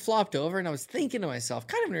what? He flopped over, and I was thinking to myself,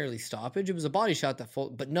 kind of an early stoppage. It was a body shot that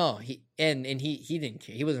but no, he didn't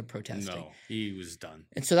care. He wasn't protesting. No, he was done.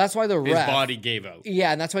 And so that's why the His ref, body gave out.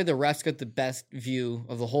 Yeah, and that's why the refs got the best view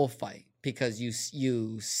of the whole fight, because you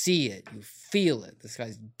see it, you feel it. This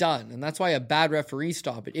guy's done, and that's why a bad referee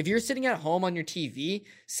stopped it. If you're sitting at home on your TV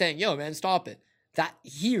saying, "Yo, man, stop it," that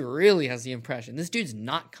he really has the impression this dude's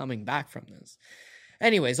not coming back from this.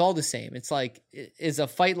 Anyways, all the same, it's like, is a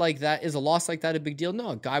fight like that, is a loss like that a big deal? No,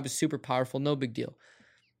 a guy was super powerful, no big deal.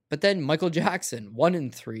 But then Michael Jackson,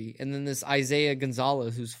 1-3, and then this Isaiah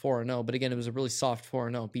Gonzalez, who's 4-0, but again, it was a really soft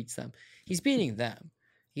 4-0, beats them. He's beating them,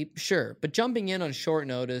 sure, but jumping in on short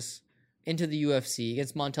notice into the UFC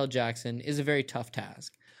against Montel Jackson is a very tough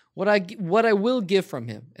task. What I will give from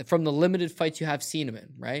him, from the limited fights you have seen him in,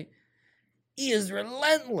 right? He is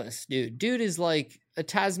relentless, dude. Dude is like a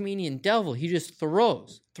Tasmanian devil. He just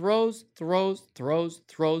throws,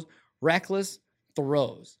 reckless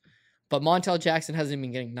throws. But Montel Jackson hasn't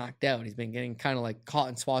been getting knocked out. He's been getting kind of like caught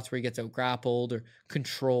in spots where he gets out grappled or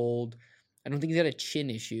controlled. I don't think he's got a chin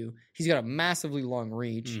issue. He's got a massively long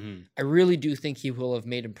reach. Mm-hmm. I really do think he will have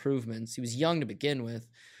made improvements. He was young to begin with.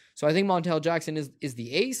 So I think Montel Jackson is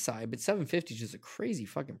the A side, but 750 is just a crazy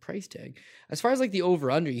fucking price tag. As far as like the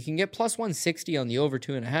over-under, you can get plus 160 on the over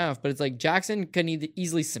 2.5, but it's like Jackson can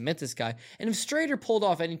easily submit this guy. And if Strader pulled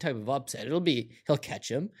off any type of upset, he'll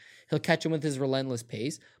catch him. He'll catch him with his relentless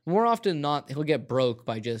pace. More often than not, he'll get broke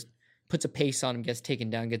by just puts a pace on him, gets taken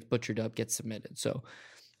down, gets butchered up, gets submitted. So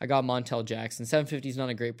I got Montel Jackson. 750 is not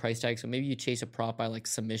a great price tag, so maybe you chase a prop by like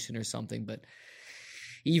submission or something, but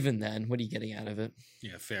even then, what are you getting out of it?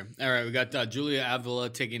 Yeah, fair. All right, we got Julia Avila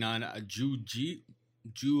taking on Julia?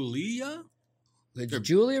 It's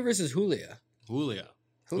Julia versus Julia. Julia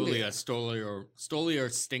Stoliar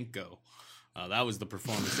Stinko. That was the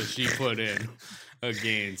performance that she put in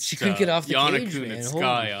against she couldn't get off the Yana cage, man.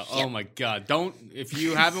 Kunitskaya. Oh my God! If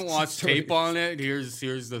you haven't watched tape on it,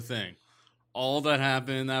 here's the thing. All that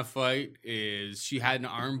happened in that fight is she had an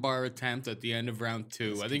armbar attempt at the end of round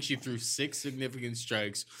 2. I think she threw 6 significant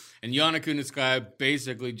strikes, and Yana Kunitskaya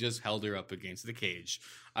basically just held her up against the cage.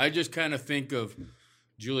 I just kind of think of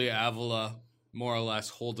Julia Avila more or less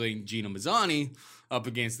holding Gina Mazzani up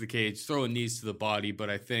against the cage, throwing knees to the body, but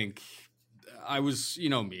I think I was,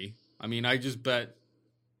 me. I mean, I just bet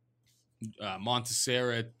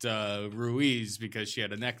Montserrat Ruiz because she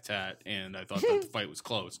had a neck tat, and I thought that the fight was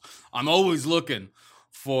close. I'm always looking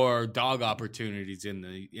for dog opportunities in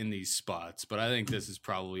these spots, but I think this is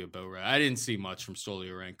probably about right. I didn't see much from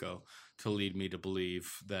Stolyarenko to lead me to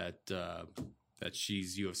believe that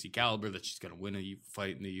she's UFC caliber, that she's going to win a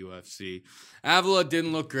fight in the UFC. Avila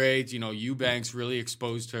didn't look great. Eubanks really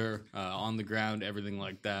exposed her on the ground, everything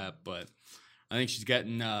like that. But I think she's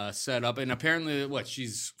getting set up. And apparently,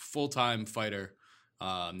 she's full-time fighter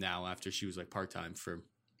now after she was like part-time for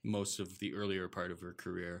most of the earlier part of her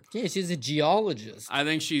career. Yeah, she's a geologist. I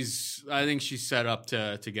think she's set up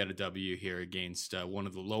to get a W here against one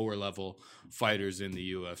of the lower level fighters in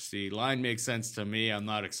the UFC. Line makes sense to me. I'm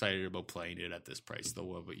not excited about playing it at this price though.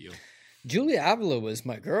 What about you? Julia Avila was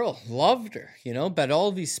my girl. Loved her. Bet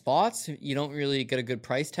all these spots. You don't really get a good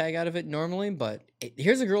price tag out of it normally, but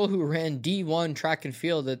here's a girl who ran D1 track and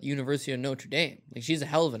field at the University of Notre Dame. Like, she's a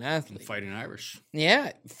hell of an athlete. Fighting Irish.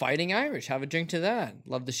 Yeah, Fighting Irish. Have a drink to that.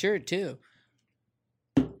 Love the shirt too.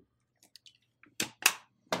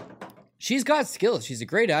 She's got skills. She's a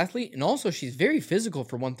great athlete, and also she's very physical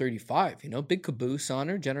for 135. Big caboose on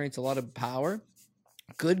her, generates a lot of power.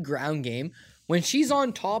 Good ground game. When she's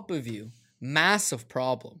on top of you, massive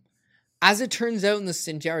problem. As it turns out in the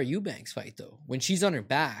Santiago Eubanks fight, though, when she's on her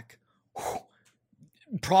back,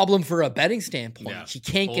 problem for a betting standpoint. Yeah, she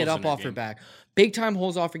can't get up off her back. Big time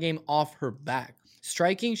holes off her game off her back.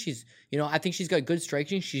 Striking, I think she's got good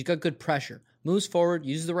striking. She's got good pressure. Moves forward,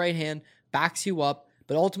 uses the right hand, backs you up.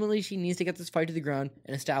 But ultimately, she needs to get this fight to the ground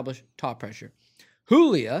and establish top pressure.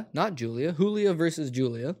 Julia, not Julia, Julia versus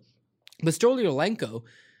Julia. But Stolyarenko,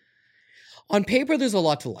 on paper, there's a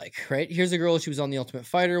lot to like, right? Here's a girl, she was on The Ultimate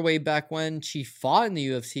Fighter way back when. She fought in the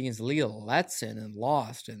UFC against Leah Letson and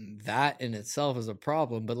lost, and that in itself is a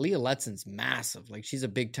problem. But Leah Letson's massive. Like, she's a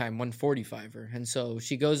big-time 145er. And so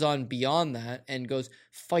she goes on beyond that and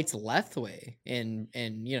fights Lethway in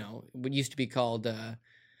what used to be called,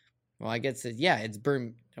 I guess, it's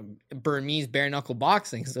Burmese bare-knuckle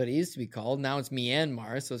boxing is what it used to be called. Now it's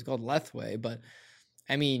Myanmar, so it's called Lethway, but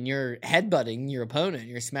I mean, you're headbutting your opponent,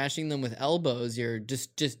 you're smashing them with elbows, you're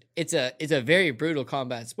just it's a very brutal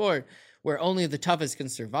combat sport where only the toughest can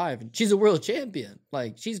survive. And she's a world champion.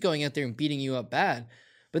 Like, she's going out there and beating you up bad.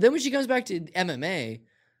 But then when she comes back to MMA,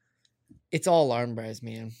 it's all arm bars,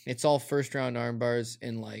 man. It's all first round arm bars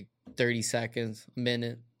in like 30 seconds, a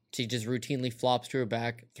minute. She just routinely flops to her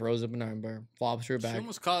back, throws up an armbar, flops to her back. She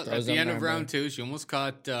almost caught, at the end of round 2, she almost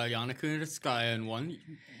caught Yana Kunitskaya in one.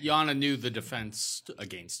 Yana knew the defense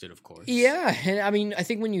against it, of course. Yeah, and I mean, I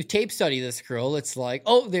think when you tape study this girl, it's like,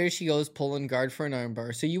 oh, there she goes, pulling guard for an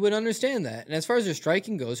armbar. So you would understand that. And as far as her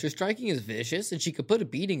striking goes, her striking is vicious, and she could put a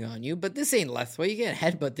beating on you. But this ain't Lethway. You can't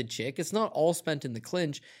headbutt the chick. It's not all spent in the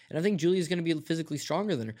clinch. And I think Julia's going to be physically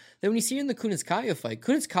stronger than her. Then when you see her in the Kunitskaya fight,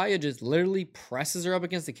 Kunitskaya just literally presses her up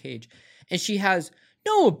against the cage, and she has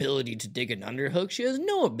no ability to dig an underhook. She has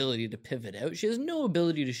no ability to pivot out. She has no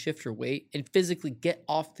ability to shift her weight and physically get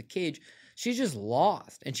off the cage. She's just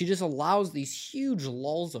lost, and she just allows these huge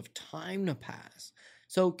lulls of time to pass.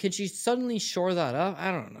 So can she suddenly shore that up?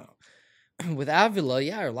 I don't know. With Avila,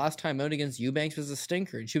 her last time out against Eubanks was a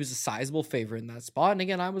stinker, and she was a sizable favorite in that spot. And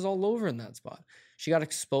again, I was all over in that spot. She got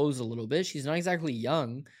exposed a little bit. She's not exactly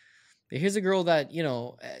young. But here's a girl that,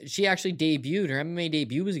 she actually debuted. Her MMA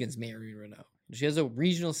debut was against Marion Renault. She has a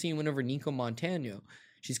regional scene win over Nico Montano.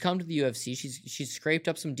 She's come to the UFC. She's scraped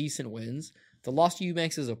up some decent wins. The loss to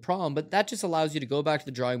Eubanks is a problem, but that just allows you to go back to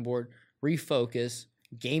the drawing board, refocus,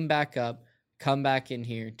 game back up, come back in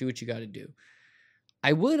here, do what you got to do.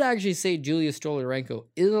 I would actually say Julia Stolyarenko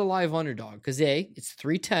is a live underdog because it's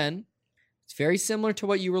 310. It's very similar to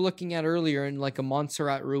what you were looking at earlier in like a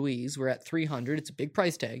Montserrat Ruiz. We're at 300. It's a big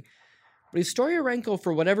price tag. But if Stolyarenko,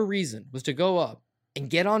 for whatever reason, was to go up and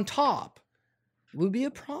get on top, it would be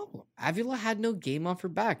a problem. Avila had no game off her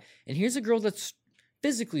back. And here's a girl that's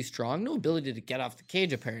physically strong, no ability to get off the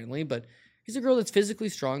cage apparently, but here's a girl that's physically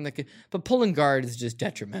strong that could, but pulling guard is just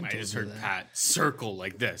detrimental. I just heard Pat circle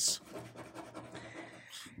like this.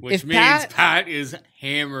 Which means Pat is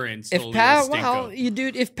hammering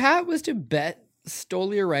Stolyarenko. If Pat was to bet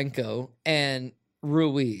Stolyarenko and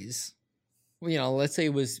Ruiz, let's say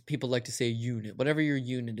it was, people like to say unit, whatever your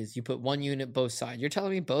unit is, you put one unit both sides. You're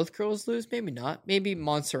telling me both girls lose? Maybe not. Maybe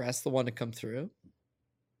Montserrat's the one to come through.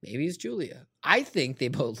 Maybe it's Julia. I think they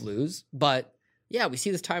both lose, but yeah, we see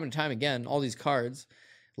this time and time again, all these cards.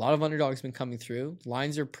 A lot of underdogs been coming through.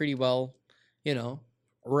 Lines are pretty well,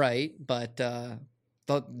 right, but the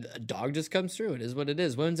The dog just comes through. It is what it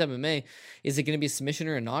is. Women's MMA, is it going to be a submission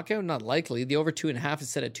or a knockout? Not likely. The over 2.5 is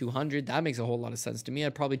set at 200. That makes a whole lot of sense to me.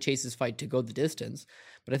 I'd probably chase this fight to go the distance.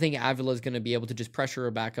 But I think Avila is going to be able to just pressure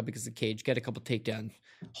her back up because of the cage, get a couple takedowns,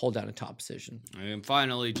 hold down a top position. And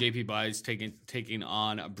finally, JP Buys taking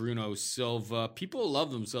on Bruno Silva. People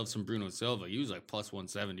love themselves from Bruno Silva. He was like plus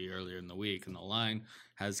 170 earlier in the week, and the line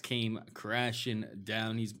has came crashing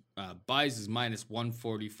down. He's Buys is minus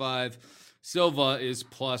 145. Silva is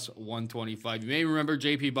plus 125. You may remember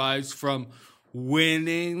JP Buys from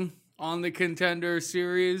winning on the Contender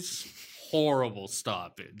Series. Horrible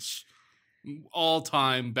stoppage.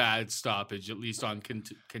 All-time bad stoppage, at least on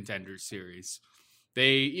Contender Series.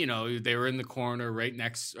 They were in the corner right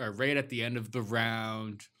at the end of the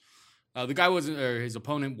round. The guy his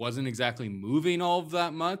opponent wasn't exactly moving all of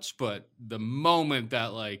that much, but the moment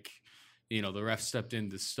that the ref stepped in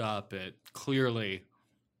to stop it, clearly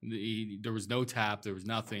there was no tap, there was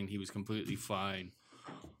nothing. He was completely fine.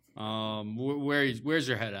 Where's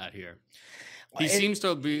your head at here? He seems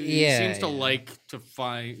to like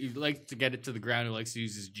to get it to the ground. He likes to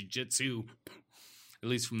use his jiu-jitsu, at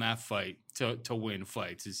least from that fight, to win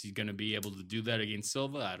fights. Is he going to be able to do that against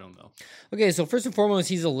Silva? I don't know. Okay, so first and foremost,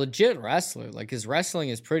 he's a legit wrestler. Like, his wrestling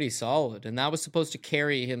is pretty solid, and that was supposed to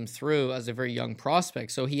carry him through as a very young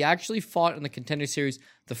prospect. So he actually fought in the Contender Series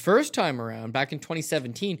the first time around back in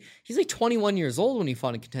 2017. He's like 21 years old when he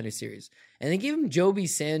fought in Contender Series, and they gave him Joby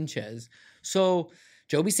Sanchez. So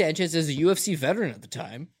Joby Sanchez is a UFC veteran at the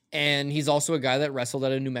time, and he's also a guy that wrestled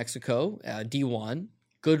out of New Mexico, D1.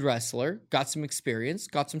 Good wrestler, got some experience,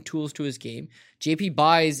 got some tools to his game. JP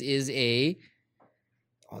Buys is they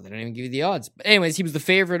don't even give you the odds. But anyways, he was the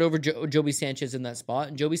favorite over Joby Sanchez in that spot,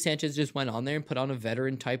 and Joby Sanchez just went on there and put on a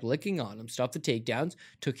veteran-type licking on him, stopped the takedowns,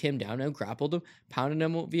 took him down, and grappled him, pounded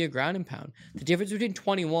him via ground and pound. The difference between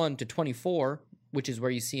 21 to 24, which is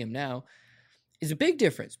where you see him now, is a big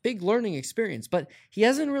difference, big learning experience, but he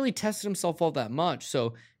hasn't really tested himself all that much.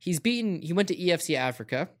 So he went to EFC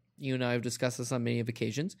Africa. You and I have discussed this on many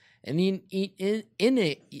occasions. And in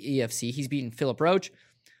EFC, he's beaten Philip Roach,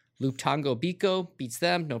 Luke Tango Biko, beats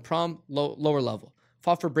them, no problem, lower level.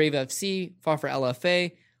 Fought for Brave FC, fought for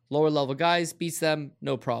LFA, lower level guys, beats them,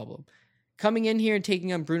 no problem. Coming in here and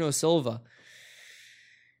taking on Bruno Silva,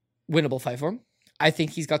 winnable fight for him. I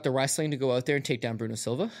think he's got the wrestling to go out there and take down Bruno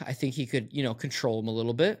Silva. I think he could, control him a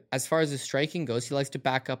little bit. As far as his striking goes, he likes to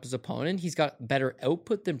back up his opponent. He's got better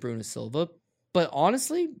output than Bruno Silva. But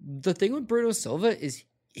honestly, the thing with Bruno Silva is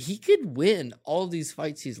he could win all of these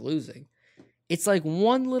fights he's losing. It's like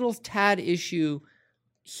one little tad issue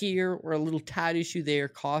here or a little tad issue there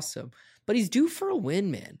costs him. But he's due for a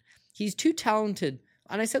win, man. He's too talented.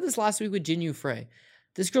 And I said this last week with Jinyu Frey.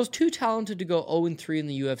 This girl's too talented to go 0-3 in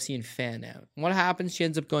the UFC and fan out. And what happens? She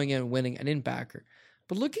ends up going in and winning. I didn't back her.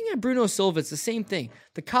 But looking at Bruno Silva, it's the same thing.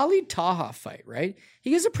 The Khalid Taha fight, right? He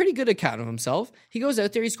gives a pretty good account of himself. He goes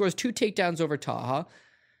out there, he scores 2 takedowns over Taha.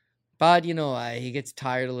 But, he gets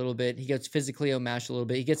tired a little bit. He gets physically outmatched a little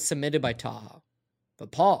bit. He gets submitted by Taha.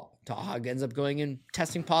 But Taha ends up going in,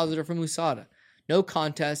 testing positive for Musada. No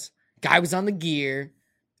contest. Guy was on the gear.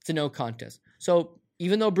 It's a no contest. So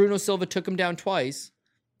even though Bruno Silva took him down twice,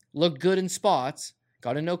 looked good in spots,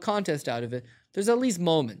 got a no contest out of it, there's at least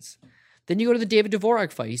moments. Then you go to the David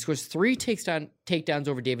Dvorak fight. He scores 3 takedowns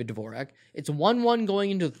over David Dvorak. It's 1-1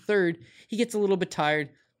 going into the third. He gets a little bit tired.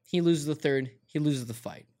 He loses the third. He loses the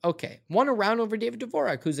fight. Okay. Won a round over David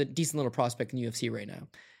Dvorak, who's a decent little prospect in the UFC right now.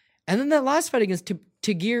 And then that last fight against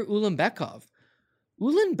Tagir Ulanbekov.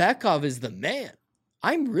 Ulanbekov is the man.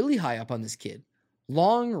 I'm really high up on this kid.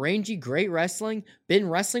 Long, rangy, great wrestling. Been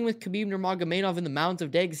wrestling with Khabib Nurmagomedov in the mountains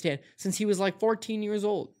of Dagestan since he was like 14 years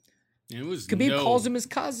old. Khabib calls him his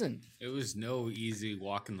cousin. It was no easy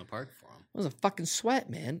walk in the park for him. It was a fucking sweat,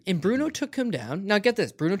 man. And Bruno took him down. Now get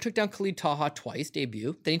this. Bruno took down Khalid Taha twice,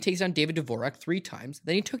 debut. Then he takes down David Dvorak 3 times.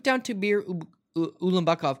 Then he took down Tagir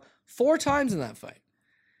Ulanbekov 4 times in that fight.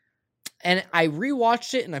 And I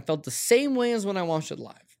rewatched it and I felt the same way as when I watched it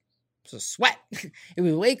live. It was a sweat. It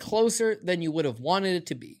was way closer than you would have wanted it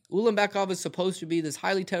to be. Ulanbekov is supposed to be this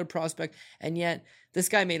highly touted prospect, and yet this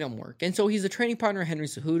guy made him work. And so he's a training partner of Henry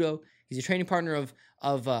Cejudo. He's a training partner of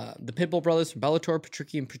the Pitbull brothers from Bellator,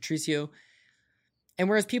 Patricky and Patricio. And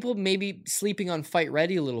whereas people may be sleeping on Fight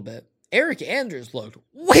Ready a little bit, Eric Anders looked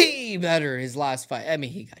way better his last fight. I mean,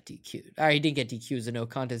 he got DQ'd. All right, he didn't get DQ'd as a no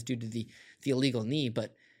contest due to the illegal knee,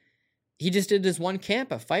 but he just did this one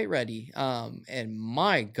camp at Fight Ready. And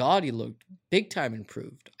my God, he looked big time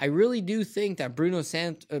improved. I really do think that Bruno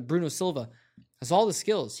Silva has all the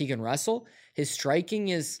skills. He can wrestle. His striking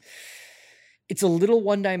is It's a little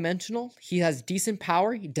one-dimensional. He has decent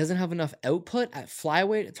power. He doesn't have enough output at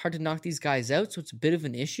flyweight. It's hard to knock these guys out, so it's a bit of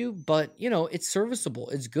an issue. But, it's serviceable.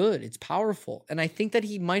 It's good. It's powerful. And I think that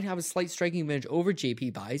he might have a slight striking advantage over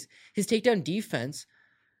JP Buys. His takedown defense,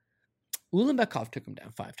 Ulanbekov took him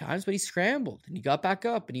down 5 times, but he scrambled, and he got back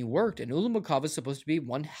up, and he worked. And Ulanbekov is supposed to be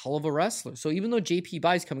one hell of a wrestler. So even though JP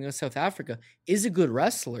Buys coming out of South Africa is a good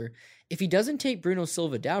wrestler, if he doesn't take Bruno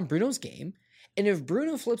Silva down, Bruno's game. And if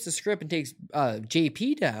Bruno flips the script and takes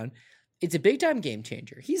JP down, it's a big-time game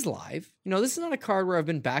changer. He's live. This is not a card where I've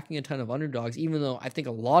been backing a ton of underdogs, even though I think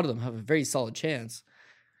a lot of them have a very solid chance.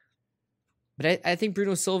 But I think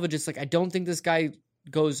Bruno Silva I don't think this guy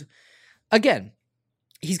goes... Again,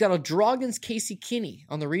 he's got a draw against Casey Kinney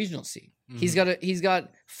on the regional scene. Mm-hmm. He's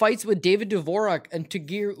got fights with David Dvorak and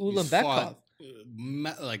Tagir Ulanbekov.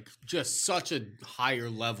 Just such a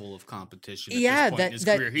higher level of competition at this point in his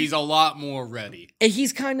career. He's a lot more ready. And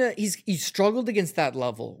he's struggled against that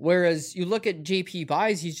level. Whereas you look at JP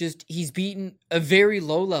Buys, he's beaten a very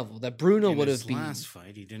low level that Bruno would have beaten. Last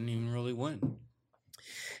fight, he didn't even really win.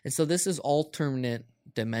 And so this is alternate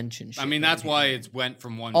dimension shit. That's why it went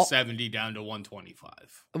from 170 down to 125.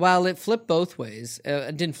 Well, it flipped both ways.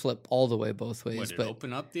 It didn't flip all the way both ways. Did it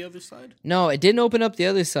open up the other side? No, it didn't open up the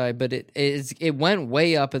other side, but it went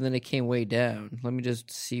way up and then it came way down. Let me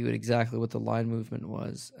just see exactly what the line movement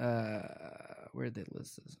was. Where did they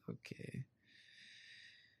list this? Okay.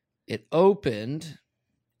 It opened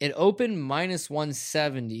minus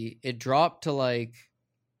 170. It dropped to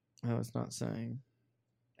it's not saying.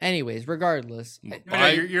 Anyways, regardless.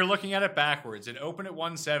 You're looking at it backwards. It opened at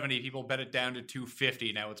 170. People bet it down to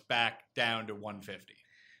 250. Now it's back down to 150.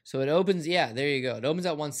 So it opens, there you go. It opens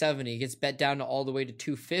at 170. It gets bet down to all the way to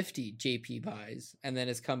 250 JP Buys. And then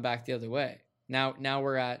it's come back the other way. Now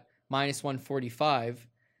we're at minus 145.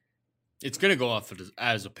 It's going to go off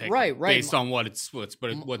as a pick, right? Based on what's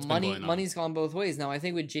been going on. Money's gone both ways. Now I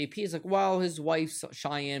think with JP, it's his wife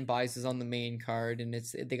Cheyenne Buys is on the main card, and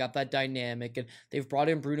they got that dynamic, and they've brought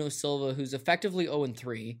in Bruno Silva, who's effectively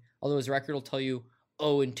 0-3, although his record will tell you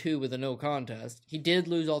 0-2 with a no contest. He did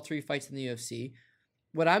lose all 3 fights in the UFC.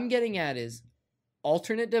 What I'm getting at is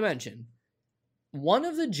alternate dimension. One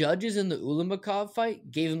of the judges in the Ulanbekov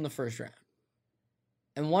fight gave him the first round.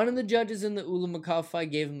 And one of the judges in the Ulanbekov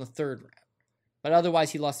fight gave him the third round. But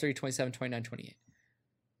otherwise, he lost 30-27, 29-28.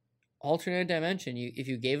 Alternate dimension, if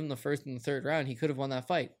you gave him the first and the third round, he could have won that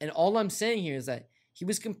fight. And all I'm saying here is that he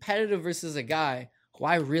was competitive versus a guy who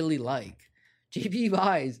I really like. JP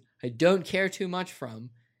Buys, I don't care too much from.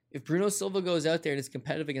 If Bruno Silva goes out there and is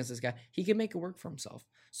competitive against this guy, he can make it work for himself.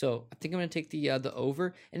 So I think I'm going to take the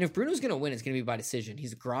over. And if Bruno's going to win, it's going to be by decision.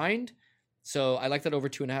 He's a grind. So I like that over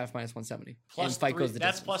 2.5 minus 170. Plus fight goes the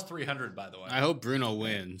distance. That's plus 300, by the way. I hope Bruno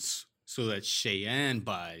wins so that Cheyenne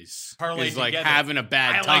Buys Parlay is together. having a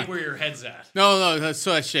bad time. I like where your head's at. No,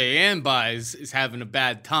 so that Cheyenne Buys is having a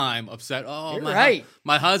bad time, upset. Oh, You're right.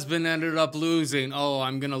 My husband ended up losing. Oh,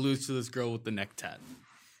 I'm going to lose to this girl with the neck tat.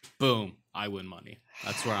 Boom. I win money.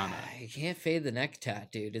 That's where I'm at. You can't fade the neck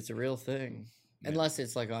tat, dude. It's a real thing. Unless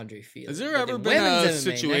it's like Andre Field. Has there ever been a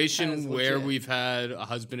situation where we've had a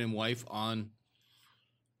husband and wife on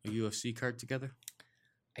a UFC card together?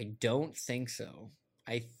 I don't think so.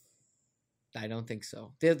 I don't think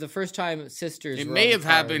so. The first time sisters. It may have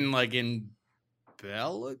happened in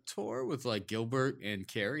Bellator with Gilbert and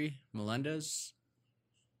Kerry Melendez.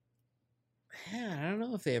 Yeah, I don't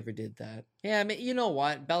know if they ever did that. Yeah, I mean, you know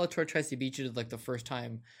what? Bellator tries to beat you to the first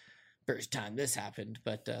time this happened,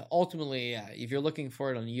 but ultimately, if you're looking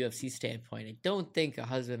for it on a UFC standpoint, I don't think a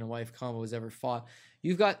husband and wife combo was ever fought.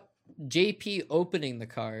 You've got JP opening the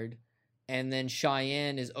card, and then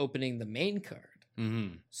Cheyenne is opening the main card.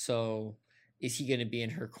 Mm-hmm. So is he going to be in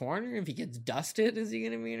her corner? If he gets dusted, is he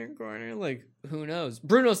going to be in her corner? Who knows?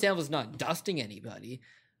 Bruno Silva's not dusting anybody,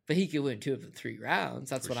 but he could win 2 of the 3 rounds.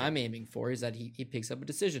 That's what I'm aiming for, is that he picks up a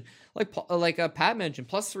decision. Like Pat mentioned,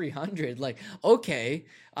 plus 300. Okay,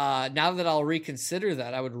 now that I'll reconsider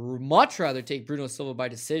that, I would much rather take Bruno Silva by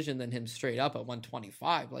decision than him straight up at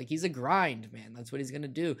 125. He's a grind, man. That's what he's going to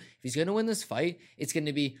do. If he's going to win this fight, it's going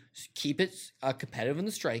to be keep it competitive in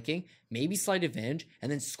the striking, maybe slight advantage,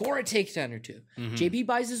 and then score a takedown or 2. Mm-hmm. JP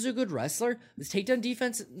Buys is a good wrestler. This takedown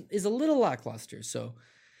defense is a little lackluster, so...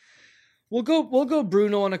 We'll go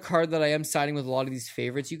Bruno on a card that I am siding with a lot of these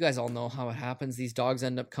favorites. You guys all know how it happens. These dogs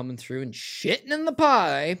end up coming through and shitting in the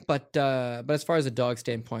pie. But as far as a dog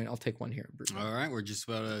standpoint, I'll take one here, Bruno. All right, we're just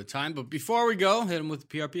about out of time. But before we go, hit him with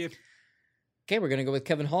the PRP. Okay, we're going to go with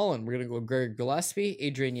Kevin Holland. We're going to go with Greg Gillespie,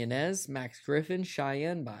 Adrian Yanez, Max Griffin,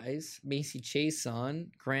 Cheyenne Buys, Macy Chason,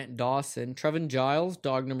 Grant Dawson, Trevin Giles,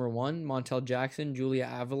 dog number 1, Montel Jackson, Julia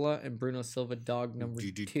Avila, and Bruno Silva, dog number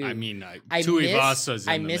 2. I mean, Tuivasa's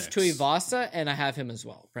in the mix. I miss Tuivasa, and I have him as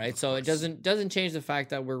well, right? So it doesn't change the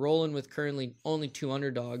fact that we're rolling with currently only 2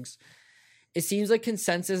 underdogs. It seems like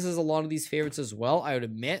consensus is a lot of these favorites as well. I would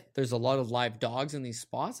admit there's a lot of live dogs in these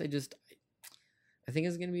spots. I think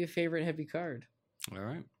it's going to be a favorite heavy card. All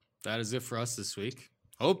right. That is it for us this week.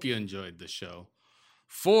 Hope you enjoyed the show.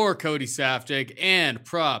 For Cody Safjak and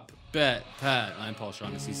Prop Bet Pat, I'm Paul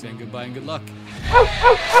Shaughnessy saying goodbye and good luck.